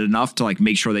sophisticated enough to like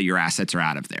make sure that your assets are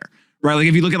out of there. Right. Like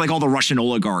if you look at like all the Russian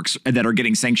oligarchs that are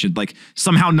getting sanctioned, like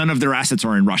somehow none of their assets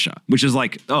are in Russia, which is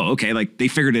like, oh, OK, like they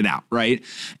figured it out. Right.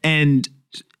 And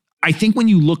I think when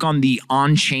you look on the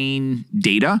on-chain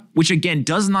data, which again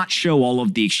does not show all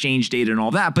of the exchange data and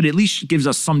all that, but at least gives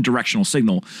us some directional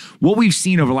signal. What we've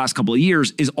seen over the last couple of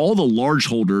years is all the large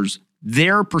holders,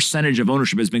 their percentage of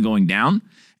ownership has been going down.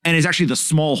 And it's actually the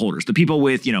small holders, the people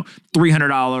with, $300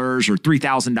 or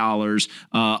 $3,000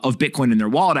 of Bitcoin in their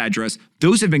wallet address.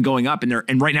 Those have been going up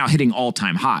and right now hitting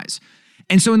all-time highs.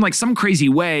 And so in like some crazy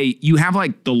way, you have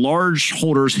like the large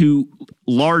holders who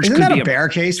Isn't that a bear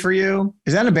case for you?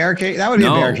 Is that a bear case? That would be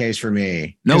a bear case for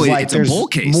me. No, like it's a bull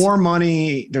case.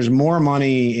 There's more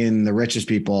money in the richest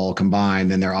people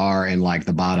combined than there are in like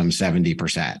the bottom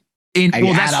 70%.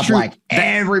 Add up like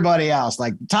everybody else,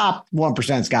 like top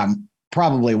 1%'s got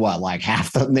probably like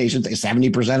half the nation's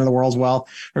 70% of the world's wealth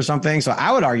or something. So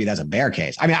I would argue that's a bear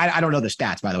case. I mean, I don't know the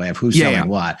stats, by the way, of who's selling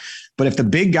what, but if the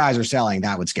big guys are selling,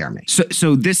 that would scare me.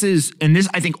 So this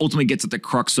I think ultimately gets at the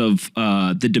crux of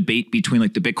the debate between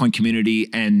like the Bitcoin community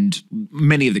and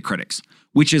many of the critics,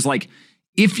 which is like,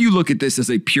 if you look at this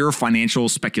as a pure financial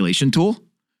speculation tool,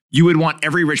 you would want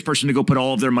every rich person to go put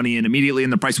all of their money in immediately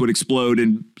and the price would explode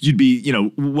and you'd be,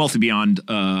 wealthy beyond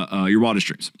your wildest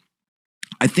dreams.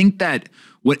 I think that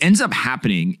what ends up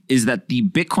happening is that the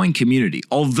Bitcoin community,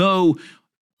 although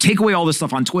take away all this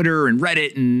stuff on Twitter and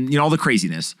Reddit and all the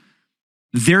craziness,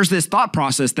 there's this thought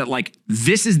process that like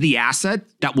this is the asset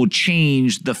that will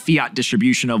change the fiat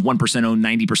distribution of 1% own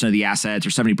 90% of the assets or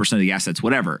 70% of the assets,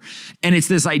 whatever. And it's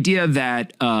this idea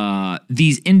that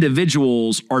these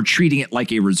individuals are treating it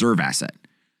like a reserve asset.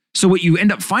 So what you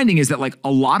end up finding is that like a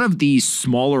lot of these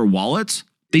smaller wallets,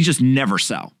 they just never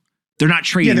sell. They're not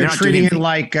trading. Yeah, they're not treating doing it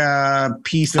like a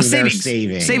piece of their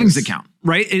savings account,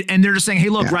 right? And they're just saying, hey,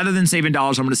 look, rather than saving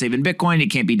dollars, I'm going to save in Bitcoin. It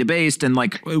can't be debased. And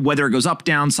like whether it goes up,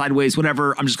 down, sideways,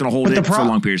 whatever, I'm just going to hold it for a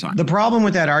long period of time. The problem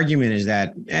with that argument is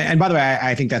that, and by the way,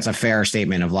 I think that's a fair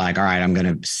statement of like, all right, I'm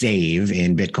going to save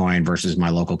in Bitcoin versus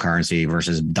my local currency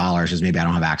versus dollars, because maybe I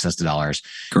don't have access to dollars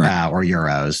or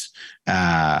euros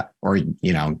or,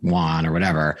 yuan or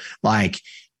whatever. Like,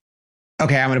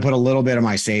 okay, I'm going to put a little bit of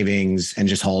my savings and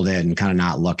just hold it and kind of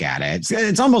not look at it.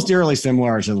 It's almost eerily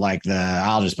similar to like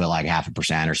I'll just put like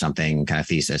 0.5% or something kind of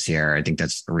thesis here. I think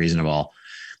that's reasonable,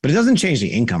 but it doesn't change the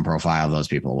income profile of those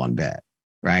people one bit,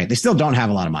 right? They still don't have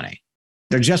a lot of money.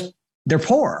 They're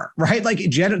poor, right? Like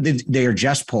they are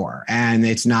just poor, and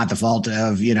it's not the fault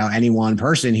of, any one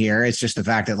person here. It's just the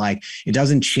fact that like, it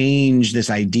doesn't change this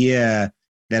idea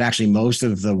that actually most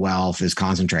of the wealth is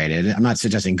concentrated. I'm not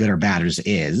suggesting good or bad, it just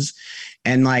is.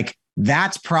 And like,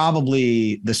 that's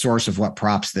probably the source of what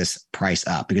props this price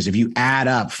up. Because if you add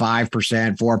up 5%,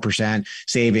 4%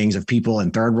 savings of people in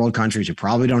third world countries who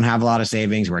probably don't have a lot of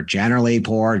savings, who are generally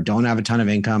poor, don't have a ton of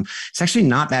income, it's actually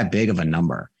not that big of a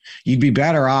number. You'd be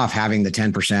better off having the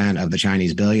 10% of the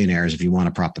Chinese billionaires if you want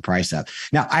to prop the price up.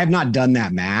 Now, I have not done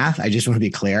that math. I just want to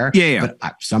be clear. Yeah.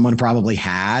 But someone probably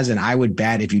has. And I would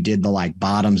bet if you did the like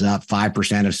bottoms up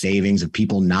 5% of savings of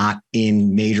people not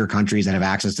in major countries that have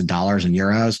access to dollars and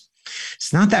euros,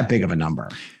 it's not that big of a number.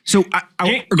 So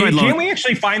can we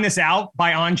actually find this out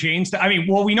by on-chain?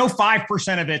 We know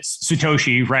 5% of it's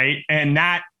Satoshi, right? And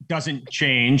that doesn't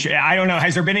change. I don't know.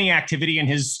 Has there been any activity in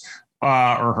his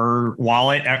or her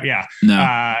wallet? Yeah.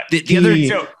 No.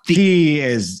 He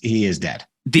is dead.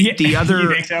 The other,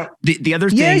 you think so? the other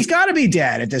thing, yeah, he's got to be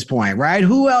dead at this point, right?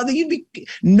 Who else?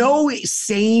 No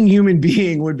sane human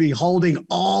being would be holding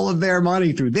all of their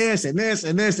money through this and this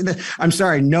and this and this. I'm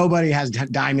sorry, nobody has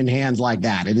diamond hands like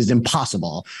that. It is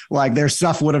impossible. Like their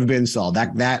stuff would have been sold.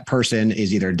 That person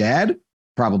is either dead,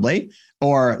 probably,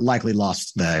 or likely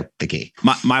lost the key.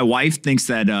 My wife thinks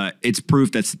that it's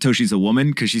proof that Satoshi's a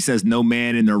woman because she says no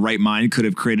man in their right mind could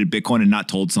have created Bitcoin and not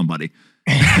told somebody.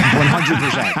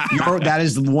 100%. That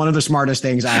is one of the smartest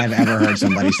things I have ever heard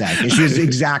somebody say. She's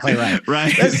exactly right.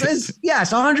 Right.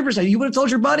 Yes, 100%. You would have told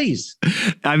your buddies.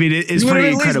 I mean, it's pretty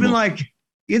incredible. At least been like,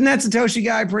 isn't that Satoshi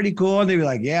guy pretty cool? And they'd be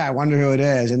like, yeah, I wonder who it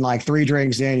is. And like 3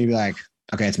 drinks in, you'd be like,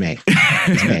 okay, it's me.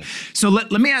 It's me. So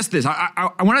let me ask this.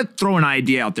 I want to throw an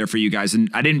idea out there for you guys,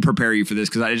 and I didn't prepare you for this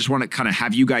because I just want to kind of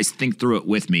have you guys think through it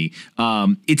with me.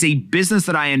 It's a business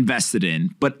that I invested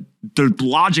in, but the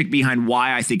logic behind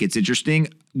why I think it's interesting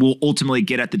will ultimately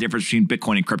get at the difference between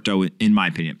Bitcoin and crypto, in my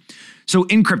opinion. So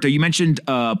in crypto, you mentioned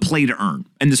play to earn.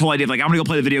 And this whole idea of like, I'm going to go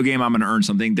play the video game, I'm going to earn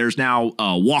something. There's now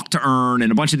walk to earn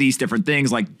and a bunch of these different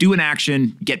things, like do an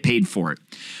action, get paid for it.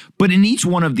 But in each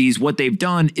one of these, what they've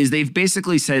done is they've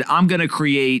basically said, I'm going to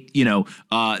create,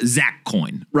 Zach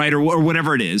coin, right? Or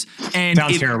whatever it is. And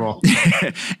sounds terrible.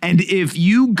 And if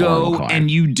you go and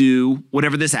you do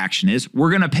whatever this action is, we're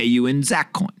going to pay you in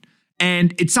Zach coin.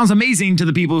 And it sounds amazing to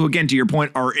the people who, again, to your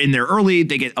point, are in there early.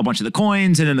 They get a bunch of the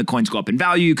coins, and then the coins go up in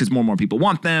value because more and more people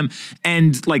want them.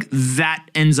 And like that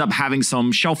ends up having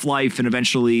some shelf life, and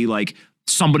eventually like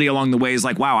somebody along the way is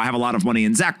like, wow, I have a lot of money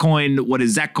in Zach coin. What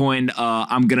is Zach coin?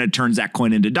 I'm going to turn Zach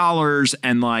coin into dollars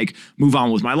and like move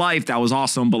on with my life. That was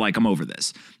awesome, but like I'm over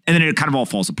this. And then it kind of all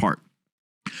falls apart.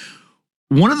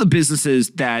 One of the businesses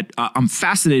that I'm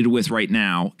fascinated with right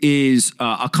now is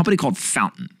a company called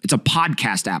Fountain. It's a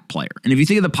podcast app player. And if you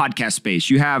think of the podcast space,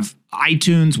 you have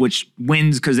iTunes, which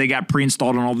wins because they got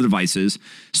pre-installed on all the devices.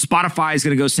 Spotify is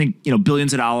going to go sink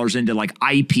billions of dollars into like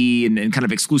IP and kind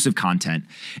of exclusive content.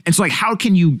 And so like, how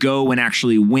can you go and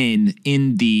actually win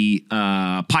in the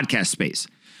podcast space?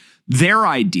 Their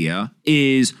idea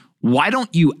is, why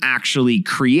don't you actually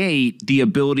create the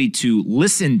ability to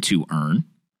listen to earn,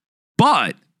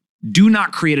 but do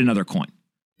not create another coin.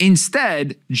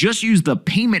 Instead, just use the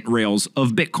payment rails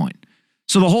of Bitcoin.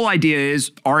 So the whole idea is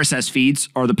RSS feeds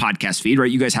are the podcast feed, right?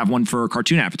 You guys have one for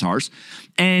cartoon avatars.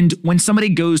 And when somebody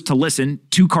goes to listen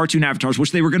to cartoon avatars,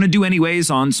 which they were going to do anyways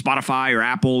on Spotify or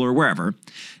Apple or wherever,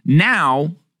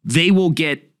 now they will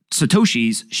get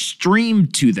Satoshis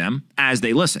streamed to them as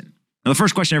they listen. Now, the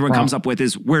first question everyone comes up with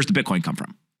is, where's the Bitcoin come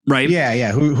from? Right?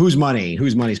 Yeah. Whose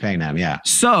money's paying them? Yeah.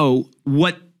 So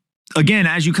again,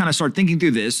 as you kind of start thinking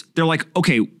through this, they're like,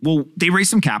 okay, well, they raise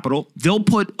some capital. They'll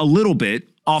put a little bit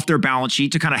off their balance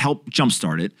sheet to kind of help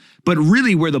jumpstart it. But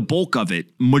really where the bulk of it,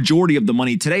 majority of the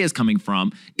money today is coming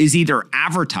from, is either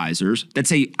advertisers that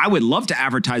say, I would love to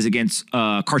advertise against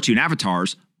cartoon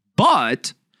avatars.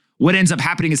 But what ends up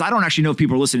happening is I don't actually know if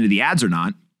people are listening to the ads or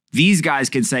not. These guys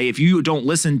can say, if you don't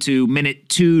listen to minute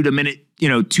 2 to minute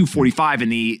 $2.45 in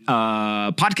the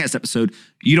podcast episode,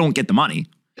 you don't get the money.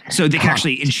 So they can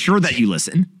actually ensure that you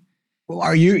listen.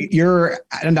 You're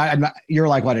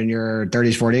like what, in your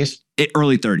 30s, 40s?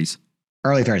 Early 30s.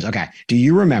 Early 30s. Okay. Do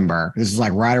you remember, this is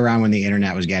like right around when the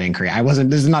internet was getting created.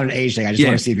 This is not an age thing. I just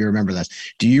want to see if you remember this.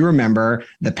 Do you remember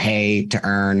the pay to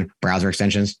earn browser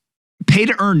extensions? Pay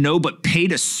to earn, no, but pay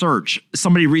to search.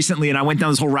 Somebody recently, and I went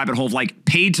down this whole rabbit hole of like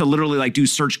paid to literally like do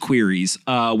search queries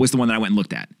was the one that I went and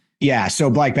looked at. Yeah. So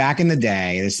like back in the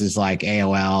day, this is like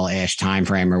AOL-ish time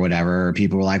frame or whatever.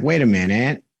 People were like, wait a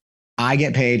minute, I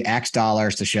get paid X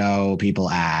dollars to show people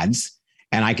ads,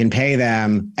 and I can pay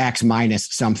them X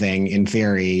minus something in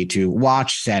theory to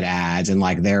watch said ads. And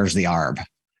like, there's the ARB,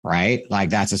 right? Like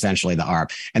that's essentially the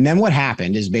ARB. And then what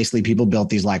happened is basically people built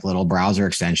these like little browser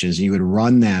extensions. And you would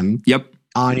run them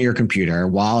on your computer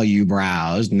while you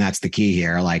browsed. And that's the key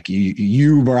here. Like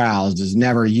you browsed is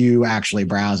never you actually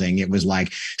browsing. It was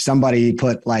like somebody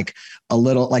put like a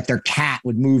little, like their cat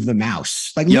would move the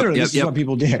mouse. Like literally this is what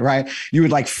people did, right? You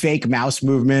would like fake mouse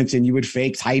movements and you would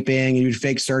fake typing and you would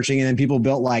fake searching. And then people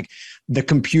built like the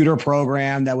computer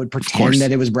program that would pretend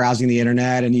that it was browsing the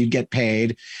internet and you'd get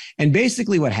paid. And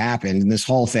basically what happened in this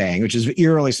whole thing, which is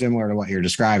eerily similar to what you're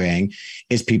describing,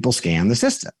 is people scam the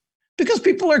system. Because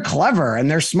people are clever and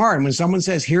they're smart. And when someone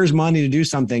says, here's money to do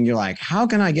something, you're like, how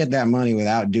can I get that money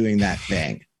without doing that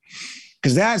thing?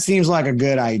 Because that seems like a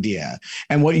good idea.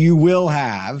 And what you will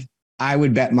have, I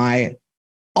would bet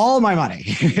all my money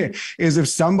is if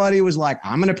somebody was like,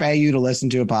 I'm going to pay you to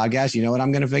listen to a podcast, you know what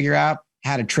I'm going to figure out?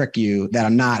 How to trick you that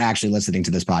I'm not actually listening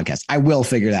to this podcast. I will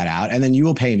figure that out. And then you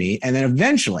will pay me. And then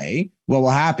eventually what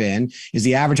will happen is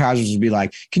the advertisers will be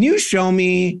like, can you show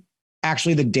me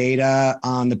actually the data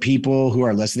on the people who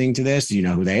are listening to this? Do you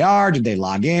know who they are? Did they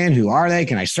log in? Who are they?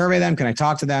 Can I survey them? Can I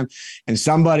talk to them? And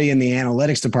somebody in the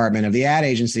analytics department of the ad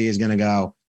agency is going to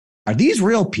go, are these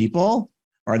real people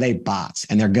or are they bots?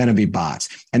 And they're going to be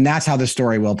bots. And that's how the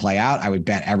story will play out. I would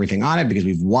bet everything on it because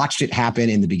we've watched it happen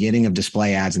in the beginning of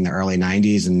display ads in the early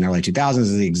 90s and early 2000s.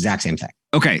 Is the exact same thing.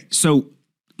 Okay. So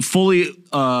fully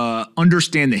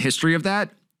understand the history of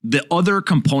that. The other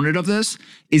component of this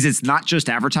is it's not just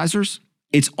advertisers,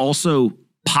 it's also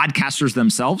podcasters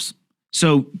themselves.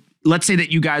 So let's say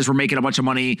that you guys were making a bunch of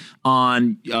money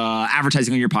on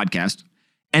advertising on your podcast,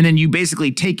 and then you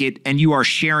basically take it and you are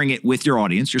sharing it with your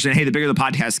audience. You're saying, hey, the bigger the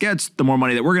podcast gets, the more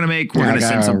money that we're going to make. We're going to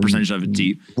send some percentage of it to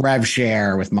you. Rev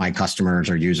share with my customers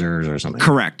or users or something.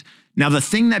 Correct. Now, the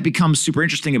thing that becomes super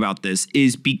interesting about this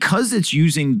is because it's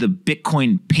using the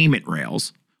Bitcoin payment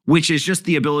rails, which is just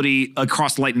the ability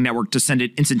across the Lightning Network to send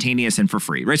it instantaneous and for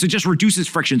free, right? So it just reduces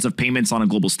frictions of payments on a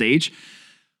global stage.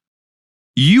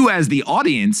 You as the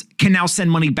audience can now send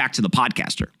money back to the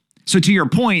podcaster. So to your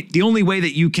point, the only way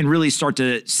that you can really start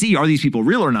to see are these people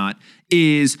real or not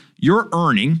is you're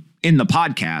earning in the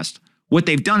podcast. What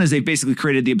they've done is they've basically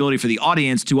created the ability for the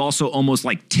audience to also almost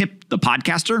like tip the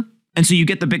podcaster. And so you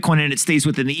get the Bitcoin and it stays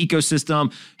within the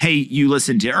ecosystem. Hey, you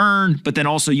listen to earn, but then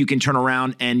also you can turn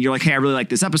around and you're like, hey, I really like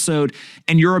this episode.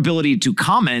 And your ability to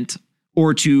comment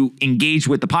or to engage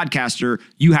with the podcaster,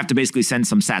 you have to basically send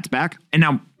some sats back. And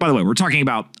now, by the way, we're talking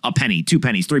about a penny, 2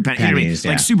 pennies, 3 pennies, you know what I mean?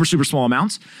 Like super, super small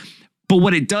amounts. But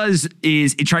what it does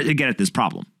is it tries to get at this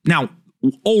problem. Now,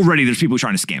 already there's people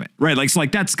trying to scam it, right? Like, so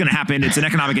like that's going to happen. It's an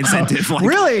economic incentive. Like,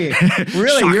 really?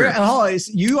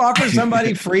 You offer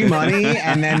somebody free money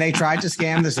and then they tried to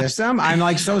scam the system. I'm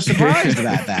like so surprised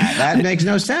about that. That makes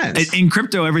no sense. In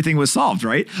crypto, everything was solved,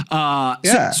 right?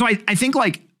 So I think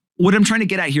like what I'm trying to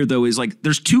get at here though is like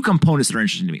there's two components that are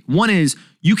interesting to me. One is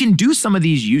you can do some of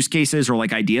these use cases or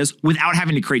like ideas without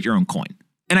having to create your own coin.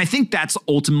 And I think that's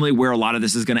ultimately where a lot of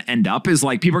this is going to end up is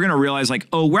like people are going to realize like,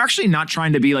 oh, we're actually not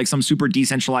trying to be like some super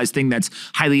decentralized thing that's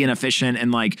highly inefficient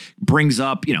and like brings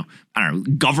up, you know, I don't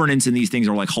know, governance in these things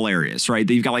are like hilarious, right?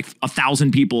 You've got like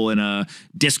 1,000 people in a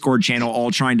Discord channel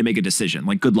all trying to make a decision.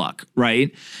 Like good luck,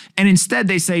 right? And instead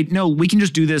they say, no, we can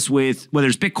just do this with whether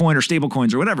it's Bitcoin or stable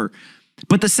coins or whatever.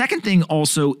 But the second thing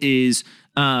also is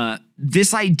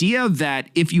this idea that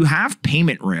if you have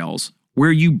payment rails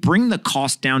where you bring the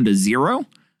cost down to zero,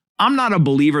 I'm not a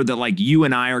believer that like you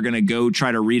and I are going to go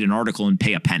try to read an article and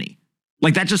pay a penny.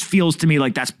 Like that just feels to me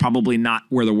like that's probably not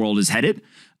where the world is headed.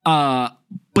 But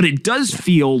it does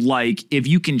feel like if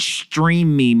you can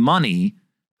stream me money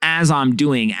as I'm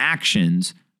doing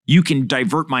actions, you can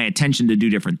divert my attention to do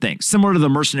different things. Similar to the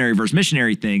mercenary versus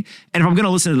missionary thing. And if I'm going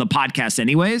to listen to the podcast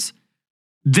anyways,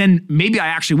 then maybe I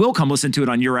actually will come listen to it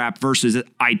on your app versus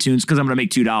iTunes because I'm going to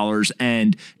make $2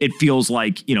 and it feels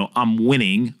like, you know, I'm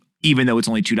winning even though it's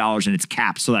only $2 and it's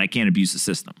capped so that I can't abuse the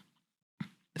system.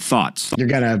 Thoughts? You're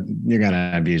gonna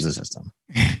abuse the system.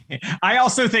 I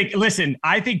also think, listen,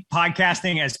 I think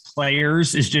podcasting as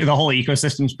players is just the whole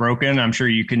ecosystem's broken. I'm sure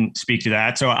you can speak to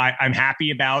that. So I'm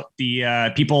happy about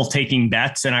the people taking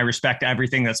bets, and I respect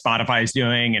everything that Spotify is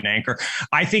doing and Anchor.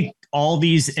 I think all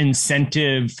these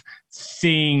incentive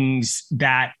things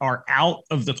that are out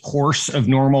of the course of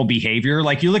normal behavior.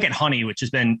 Like you look at Honey, which has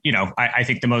been, I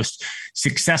think the most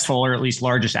successful or at least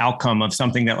largest outcome of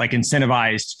something that like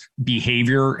incentivized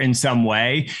behavior in some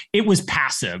way. It was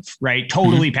passive, right?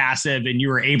 Totally passive. And you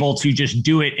were able to just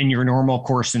do it in your normal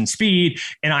course and speed.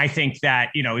 And I think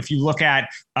that, if you look at,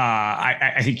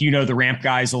 I think the Ramp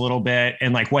guys a little bit,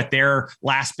 and like what their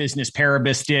last business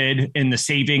Paribus did in the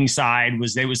savings side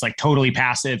was like totally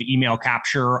passive email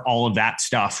capture, all of that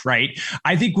stuff, right?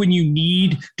 I think when you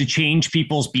need to change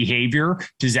people's behavior,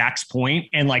 to Zach's point,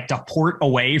 and like to port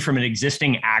away from an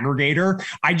existing aggregator,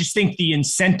 I just think the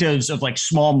incentives of like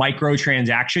small micro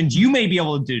transactions, you may be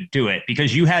able to do it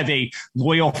because you have a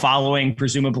loyal following,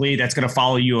 presumably, that's going to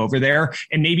follow you over there.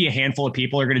 And maybe a handful of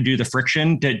people are going to do the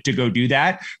friction to go do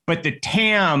that. But the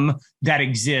TAM that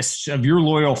exists of your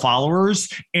loyal followers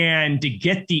and to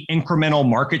get the incremental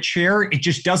market share, it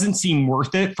just doesn't seem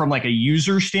worth it from like a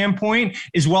user standpoint,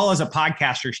 as well as a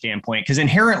podcaster standpoint. Because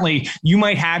inherently you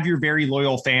might have your very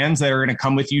loyal fans that are going to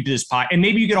come with you to this pod, and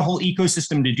maybe you get a whole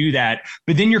ecosystem to do that,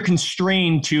 but then you're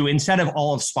constrained to, instead of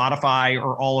all of Spotify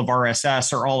or all of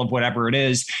RSS or all of whatever it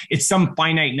is, it's some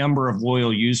finite number of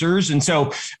loyal users. And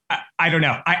so I don't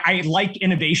know. I like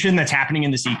innovation that's happening in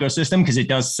this ecosystem because it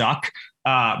does suck.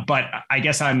 But I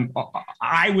guess I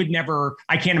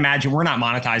can't imagine, we're not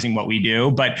monetizing what we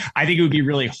do, but I think it would be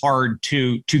really hard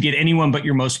to get anyone but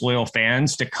your most loyal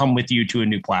fans to come with you to a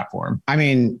new platform. I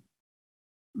mean,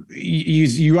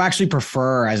 you actually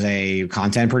prefer, as a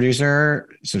content producer,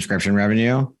 subscription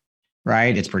revenue,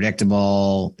 right? It's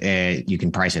predictable. You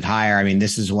can price it higher. I mean,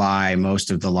 this is why most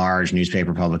of the large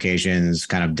newspaper publications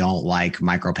kind of don't like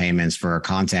micropayments for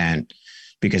content,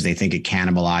 because they think it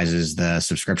cannibalizes the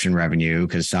subscription revenue,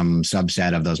 because some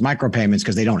subset of those micropayments,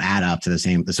 because they don't add up to the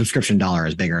subscription dollar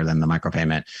is bigger than the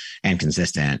micropayment and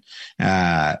consistent.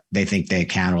 They think they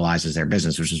cannibalizes their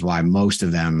business, which is why most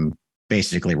of them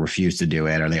basically refuse to do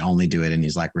it, or they only do it in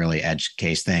these like really edge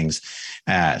case things.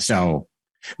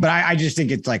 But I just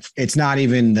think it's like, it's not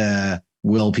even the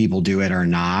will people do it or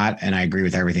not. And I agree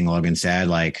with everything Logan said,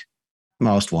 like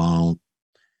most won't.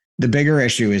 The bigger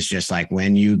issue is just like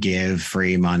when you give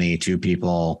free money to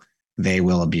people, they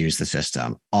will abuse the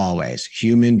system. Always.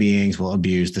 Human beings will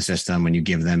abuse the system when you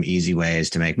give them easy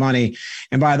ways to make money.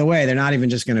 And by the way, they're not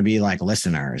even just going to be like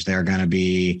listeners. They're going to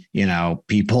be,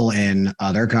 people in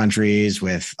other countries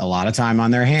with a lot of time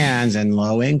on their hands and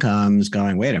low incomes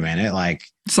going, wait a minute, like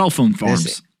cell phone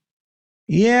farms.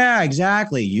 Yeah,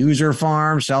 exactly. User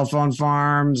farms, cell phone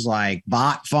farms, like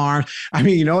bot farms. I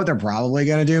mean, you know what they're probably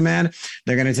going to do, man?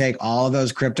 They're going to take all of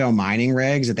those crypto mining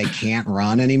rigs that they can't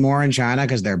run anymore in China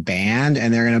because they're banned,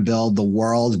 and they're going to build the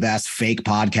world's best fake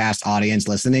podcast audience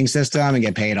listening system and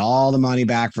get paid all the money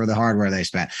back for the hardware they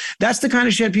spent. That's the kind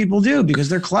of shit people do because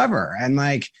they're clever. And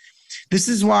like, this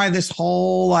is why this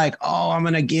whole like, oh, I'm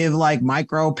going to give like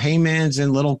micro payments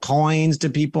and little coins to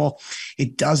people.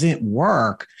 It doesn't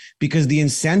work because the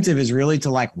incentive is really to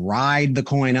like ride the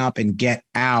coin up and get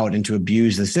out and to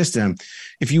abuse the system.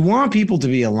 If you want people to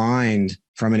be aligned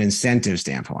from an incentive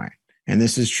standpoint, and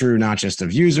this is true not just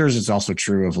of users, it's also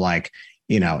true of like,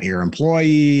 your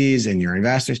employees and your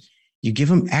investors, you give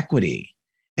them equity.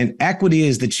 And equity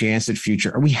is the chance at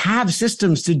future. We have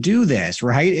systems to do this,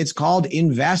 right? It's called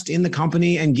invest in the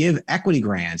company and give equity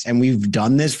grants. And we've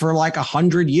done this for like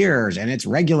 100 years, and it's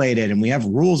regulated, and we have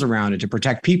rules around it to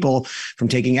protect people from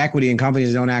taking equity in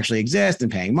companies that don't actually exist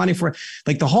and paying money for it.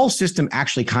 Like the whole system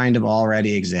actually kind of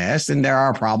already exists, and there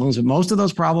are problems, but most of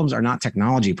those problems are not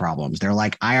technology problems. They're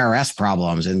like IRS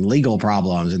problems and legal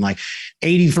problems and like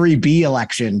 83B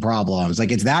election problems.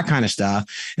 Like it's that kind of stuff.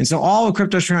 And so all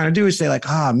crypto's trying to do is say like,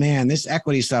 oh man, this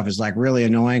equity stuff is like really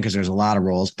annoying because there's a lot of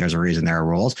rules. There's a reason there are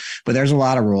rules, but there's a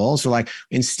lot of rules. So like,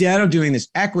 instead of doing this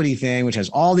equity thing, which has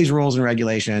all these rules and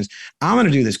regulations, I'm going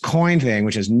to do this coin thing,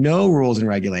 which has no rules and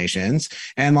regulations.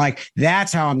 And like,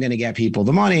 that's how I'm going to get people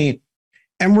the money.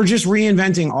 And we're just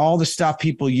reinventing all the stuff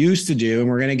people used to do. And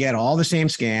we're going to get all the same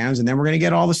scams, and then we're going to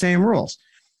get all the same rules.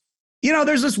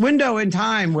 There's this window in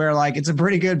time where like, it's a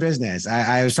pretty good business.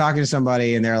 I was talking to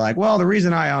somebody and they're like, well, the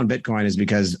reason I own Bitcoin is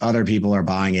because other people are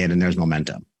buying it and there's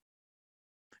momentum.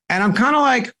 And I'm kind of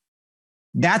like,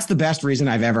 that's the best reason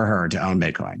I've ever heard to own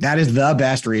Bitcoin. That is the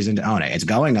best reason to own it. It's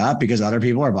going up because other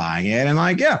people are buying it. And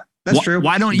like, yeah, that's true.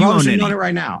 Why don't you own it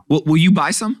right now? Will you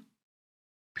buy some?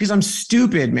 because I'm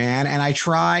stupid, man. And I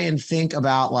try and think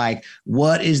about like,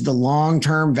 what is the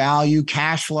long-term value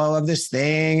cash flow of this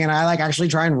thing? And I like actually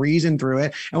try and reason through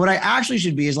it. And what I actually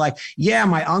should be is like, yeah,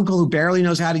 my uncle who barely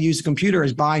knows how to use a computer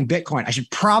is buying Bitcoin. I should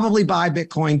probably buy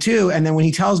Bitcoin too. And then when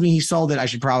he tells me he sold it, I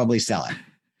should probably sell it.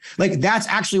 Like that's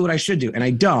actually what I should do. And I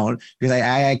don't, because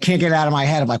I can't get it out of my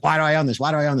head of like, why do I own this?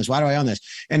 Why do I own this? Why do I own this?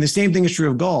 And the same thing is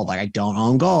true of gold. Like I don't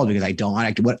own gold because I don't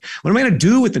want to, what am I going to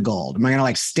do with the gold? Am I going to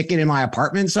like stick it in my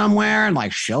apartment somewhere and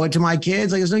like show it to my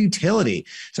kids? Like there's no utility.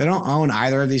 So I don't own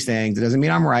either of these things. It doesn't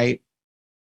mean I'm right.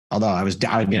 Although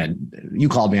you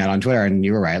called me out on Twitter and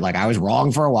you were right. Like I was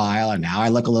wrong for a while and now I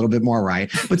look a little bit more right.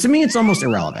 But to me, it's almost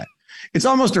irrelevant. It's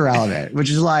almost irrelevant,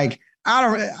 which is like,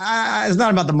 it's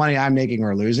not about the money I'm making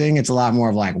or losing. It's a lot more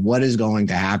of like, what is going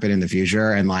to happen in the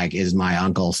future? And like, is my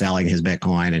uncle selling his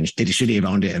Bitcoin and should he have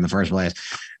owned it in the first place?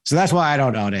 So that's why I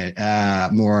don't own it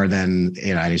more than,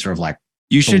 any sort of like,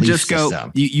 you should just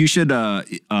go. You should.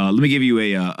 Let me give you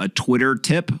a Twitter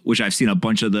tip, which I've seen a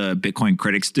bunch of the Bitcoin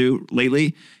critics do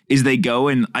lately. Is they go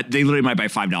and they literally might buy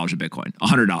 $5 a Bitcoin,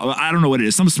 $100. I don't know what it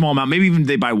is, some small amount. Maybe even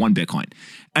they buy one Bitcoin,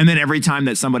 and then every time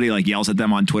that somebody like yells at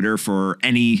them on Twitter for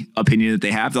any opinion that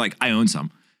they have, they're like, "I own some."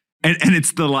 And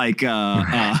it's the like,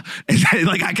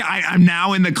 I'm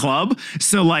now in the club,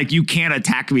 so like you can't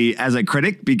attack me as a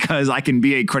critic because I can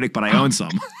be a critic, but I own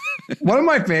some. One of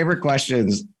my favorite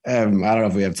questions, I don't know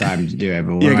if we have time to do it,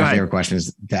 but one of my favorite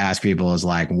questions to ask people is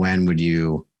like,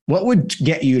 what would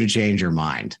get you to change your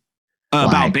mind?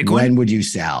 About Bitcoin? When would you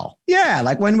sell? Yeah.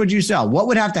 Like when would you sell? What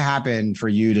would have to happen for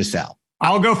you to sell?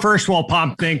 I'll go first while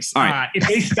Pomp thinks. Right. If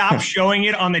they stop showing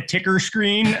it on the ticker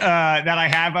screen that I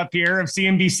have up here of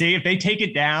CNBC, if they take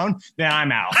it down, then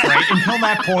I'm out. Right? Until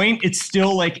that point, it's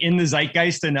still like in the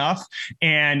zeitgeist enough,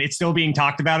 and it's still being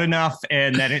talked about enough,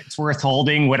 and that it's worth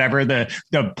holding whatever the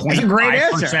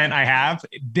 0.5% I have.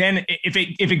 Then if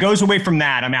it goes away from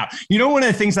that, I'm out. You know, one of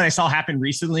the things that I saw happen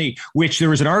recently, which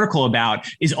there was an article about,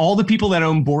 is all the people that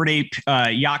own Bored Ape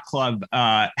Yacht Club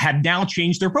have now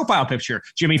changed their profile picture.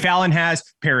 Jimmy Fallon has.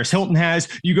 Paris Hilton has.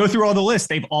 You go through all the lists,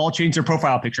 they've all changed their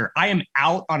profile picture. I am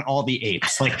out on all the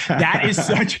apes. Like that is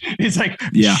it's like,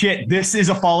 shit, this is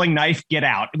a falling knife. Get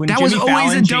out. When that Jimmy was always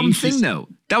Fallon a dumb thing though.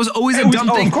 That was always a dumb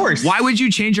thing. Of course. Why would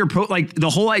you change your like the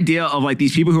whole idea of like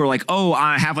these people who are like, oh,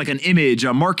 I have like an image,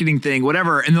 a marketing thing,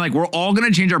 whatever. And they're like, we're all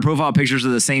going to change our profile pictures to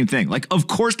the same thing. Like, of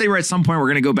course they were at some point, we're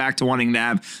going to go back to wanting to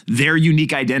have their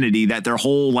unique identity that their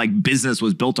whole like business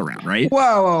was built around. Right.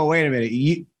 Whoa, wait a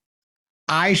minute.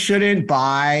 I shouldn't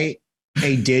buy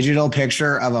a digital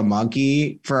picture of a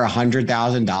monkey for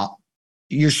 $100,000.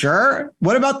 You're sure?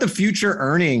 What about the future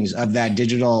earnings of that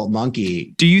digital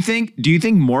monkey? Do you think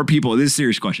more people, this is a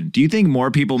serious question. Do you think more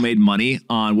people made money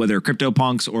on whether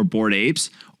CryptoPunks or Bored Apes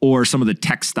or some of the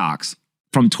tech stocks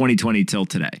from 2020 till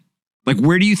today? Like,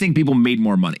 where do you think people made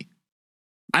more money?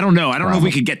 I don't know. I don't know if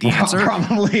we could get the answer.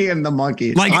 Probably in the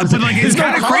monkeys. Like it's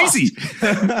kind of crazy.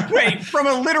 Wait, from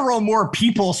a literal more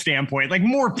people standpoint, like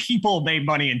more people made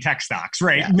money in tech stocks,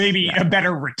 right? Yeah, maybe a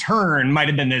better return might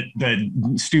have been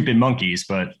the stupid monkeys,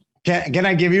 but. Can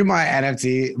I give you my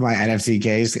NFT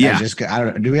case? Yeah. I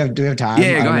don't know. Do we have time?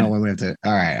 Yeah, I don't know when we have to.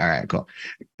 All right, cool.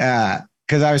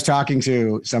 Because I was talking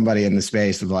to somebody in the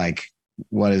space of like,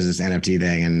 what is this NFT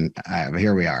thing? And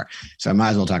here we are. So I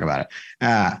might as well talk about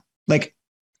it.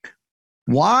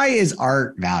 Why is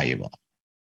art valuable?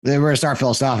 Then we're going to start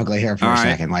philosophically here for a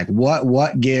second. Like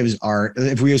what gives art?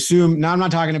 If we assume, now I'm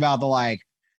not talking about the like,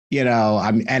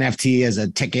 I'm NFT as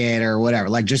a ticket or whatever,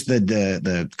 like just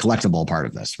the collectible part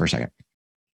of this for a second.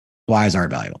 Why is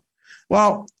art valuable?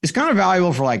 Well, it's kind of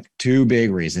valuable for like two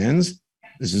big reasons.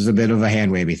 This is a bit of a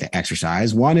hand wavy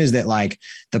exercise. One is that like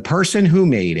the person who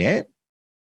made it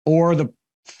or the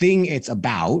thing it's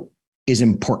about is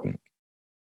important.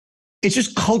 It's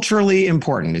just culturally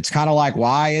important. It's kind of like,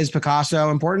 why is Picasso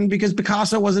important? Because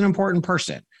Picasso was an important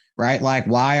person, right? Like,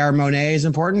 why are Monet is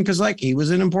important? Because like he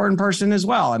was an important person as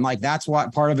well. And like, that's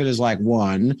what part of it is like,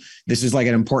 one, this is like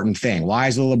an important thing. Why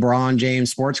is the LeBron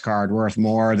James sports card worth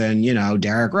more than,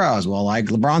 Derrick Rose? Well, like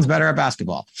LeBron's better at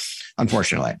basketball,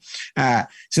 unfortunately.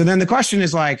 So then the question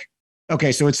is like,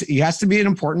 okay, so it has to be an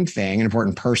important thing, an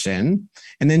important person.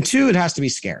 And then two, it has to be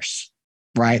scarce,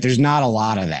 right? There's not a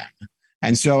lot of them.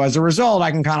 And so as a result,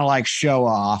 I can kind of like show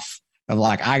off of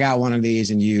like, I got one of these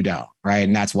and you don't, right?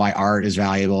 And that's why art is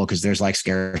valuable because there's like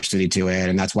scarcity to it.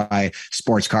 And that's why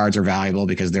sports cards are valuable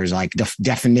because there's like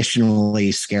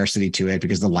definitionally scarcity to it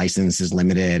because the license is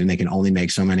limited and they can only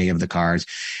make so many of the cards.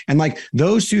 And like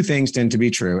those two things tend to be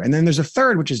true. And then there's a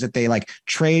third, which is that they like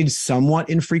trade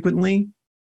somewhat infrequently.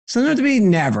 So not to be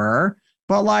never,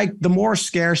 But like the more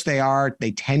scarce they are,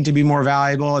 they tend to be more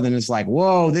valuable. And then it's like,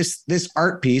 whoa, this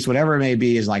art piece, whatever it may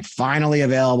be, is like finally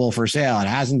available for sale. It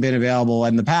hasn't been available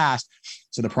in the past.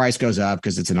 So the price goes up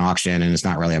because it's an auction and it's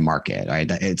not really a market, right?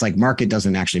 It's like market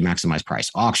doesn't actually maximize price.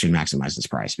 Auction maximizes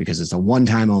price because it's a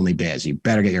one-time only biz. You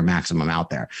better get your maximum out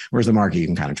there. Whereas the market, you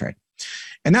can kind of trade.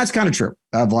 And that's kind of true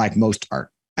of like most art.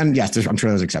 And yes, I'm sure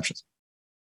there's exceptions.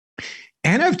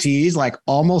 NFTs, like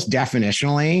almost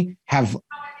definitionally, have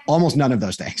almost none of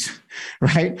those things,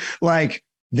 right? Like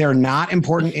they're not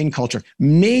important in culture.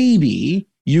 Maybe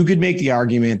you could make the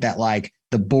argument that like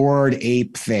the Bored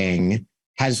Ape thing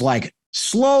has like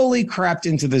slowly crept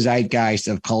into the zeitgeist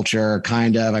of culture,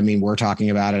 kind of. I mean, we're talking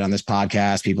about it on this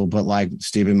podcast. People put like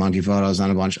stupid monkey photos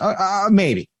on a bunch.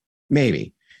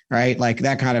 Maybe, right? Like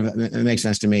that kind of it makes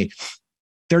sense to me.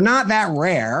 They're not that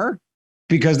rare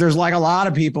because there's like a lot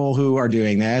of people who are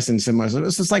doing this and similar. So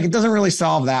it's just like, it doesn't really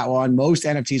solve that one. Most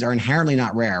NFTs are inherently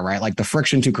not rare, right? Like the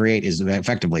friction to create is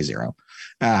effectively zero.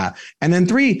 And then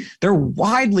 3, they're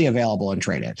widely available and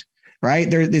traded.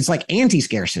 Right? It's like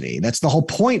anti-scarcity. That's the whole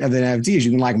point of the NFT is you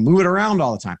can like move it around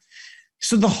all the time.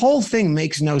 So the whole thing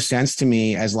makes no sense to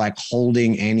me as like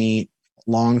holding any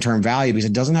long-term value because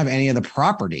it doesn't have any of the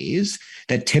properties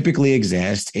that typically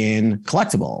exist in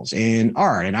collectibles, in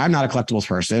art. And I'm not a collectibles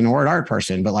person or an art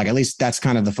person, but like at least that's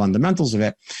kind of the fundamentals of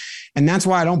it. And that's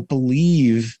why I don't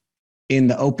believe in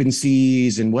the open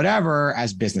seas and whatever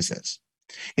as businesses.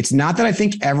 It's not that I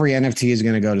think every NFT is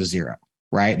going to go to zero.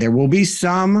 Right? There will be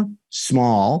some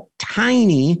small,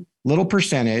 tiny little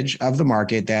percentage of the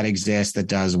market that exists that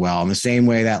does well in the same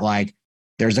way that like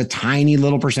there's a tiny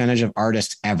little percentage of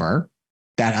artists ever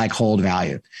that like hold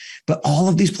value. But all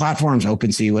of these platforms,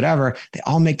 OpenSea, whatever, they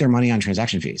all make their money on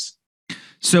transaction fees.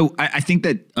 So I think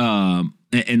that,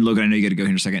 and Logan, I know you got to go here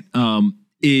in a second,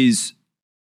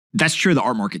 that's true of the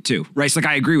art market too, right? So like,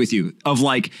 I agree with you of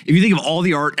like, if you think of all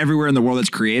the art everywhere in the world that's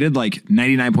created, like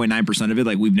 99.9% of it,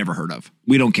 like we've never heard of.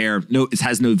 We don't care. No, it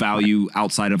has no value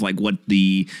outside of like what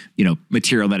the,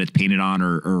 material that it's painted on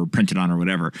or printed on or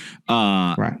whatever.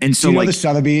 Right. And so do you like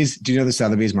know the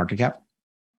Sotheby's market cap?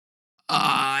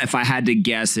 If I had to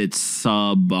guess, it's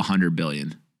sub 100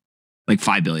 billion, like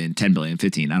 5 billion, 10 billion,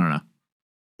 15. I don't know.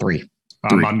 3.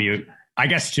 I'm on mute. I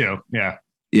guess 2. Yeah.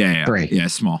 Yeah. 3. Yeah,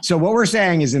 small. So what we're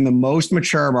saying is in the most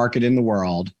mature market in the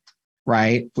world,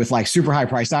 right, with like super high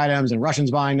priced items and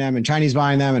Russians buying them and Chinese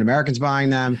buying them and Americans buying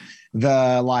them,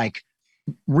 the like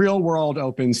real world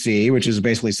OpenSea, which is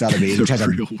basically Sotheby's, which has a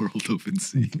real world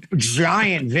OpenSea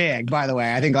giant VIG, by the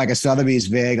way. I think like a Sotheby's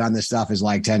VIG on this stuff is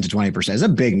like 10 to 20%. It's a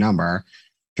big number.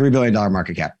 $3 billion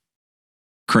market cap.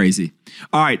 Crazy.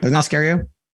 All right. Doesn't that scare you?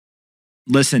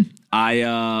 Listen,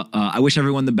 I wish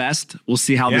everyone the best. We'll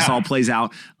see how this all plays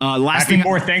out. Happy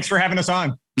 4th. Thanks for having us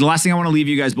on. The last thing I want to leave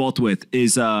you guys both with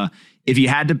is if you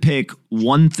had to pick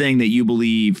one thing that you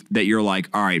believe that you're like,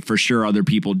 all right, for sure, other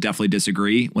people definitely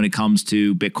disagree when it comes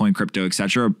to Bitcoin, crypto, et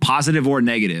cetera, positive or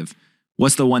negative,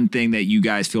 what's the one thing that you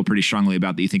guys feel pretty strongly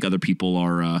about that you think other people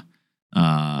are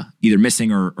either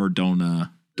missing or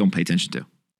don't pay attention to?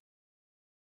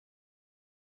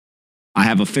 I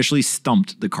have officially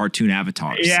stumped the cartoon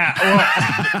avatars. Yeah.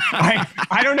 Well,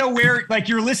 I don't know where, like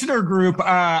your listener group,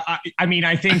 I mean,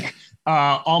 I think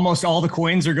almost all the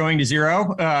coins are going to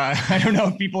zero. I don't know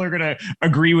if people are going to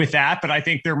agree with that, but I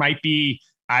think there might be,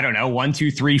 I don't know, 1,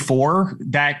 2, 3, 4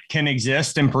 that can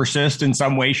exist and persist in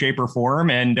some way, shape, or form.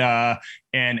 And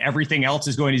everything else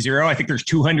is going to zero. I think there's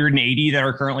 280 that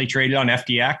are currently traded on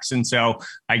FTX. And so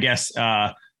I guess,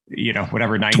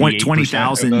 whatever,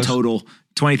 20,000 total.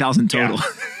 20,000 total.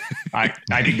 Yeah.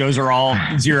 I think those are all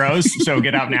zeros. So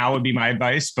get out now would be my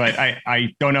advice. But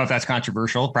I don't know if that's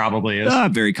controversial. Probably is.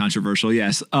 Very controversial.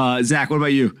 Yes. Zach, what about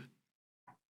you?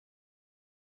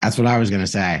 That's what I was going to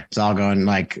say. It's all going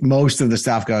like most of the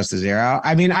stuff goes to zero.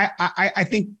 I mean, I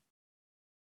think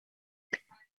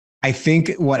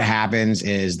what happens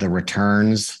is the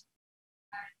returns.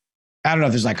 I don't know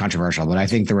if this is like controversial, but I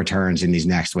think the returns in these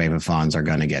next wave of funds are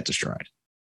going to get destroyed.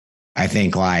 I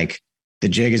think like the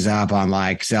jig is up on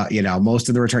like, so, most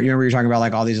of the return, you were talking about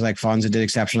like all these like funds that did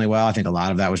exceptionally well. I think a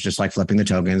lot of that was just like flipping the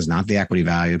tokens, not the equity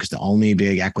value, because the only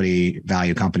big equity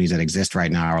value companies that exist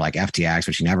right now are like FTX,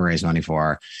 which you never raised money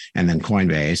for. And then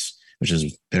Coinbase, which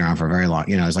has been around for very long.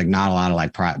 There's like not a lot of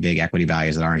like big equity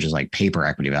values that aren't just like paper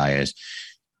equity values.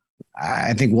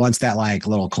 I think once that like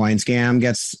little coin scam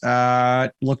gets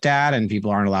looked at and people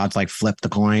aren't allowed to like flip the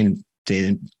coin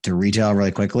to retail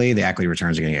really quickly, the equity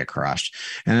returns are going to get crushed.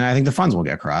 And I think the funds will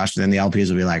get crushed. And then the LPs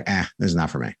will be like, this is not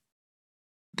for me. I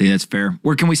think that's fair.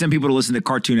 Where can we send people to listen to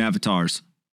cartoon avatars?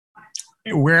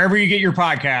 Wherever you get your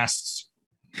podcasts.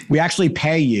 We actually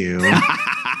pay you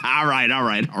All right. All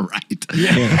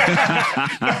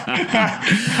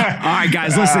right,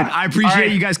 guys. Listen, I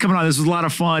appreciate you guys coming on. This was a lot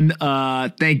of fun.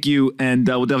 Thank you. And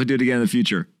we'll definitely do it again in the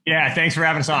future. Yeah. Thanks for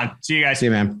having us on. See you guys. See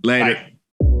you, man. Later. Bye.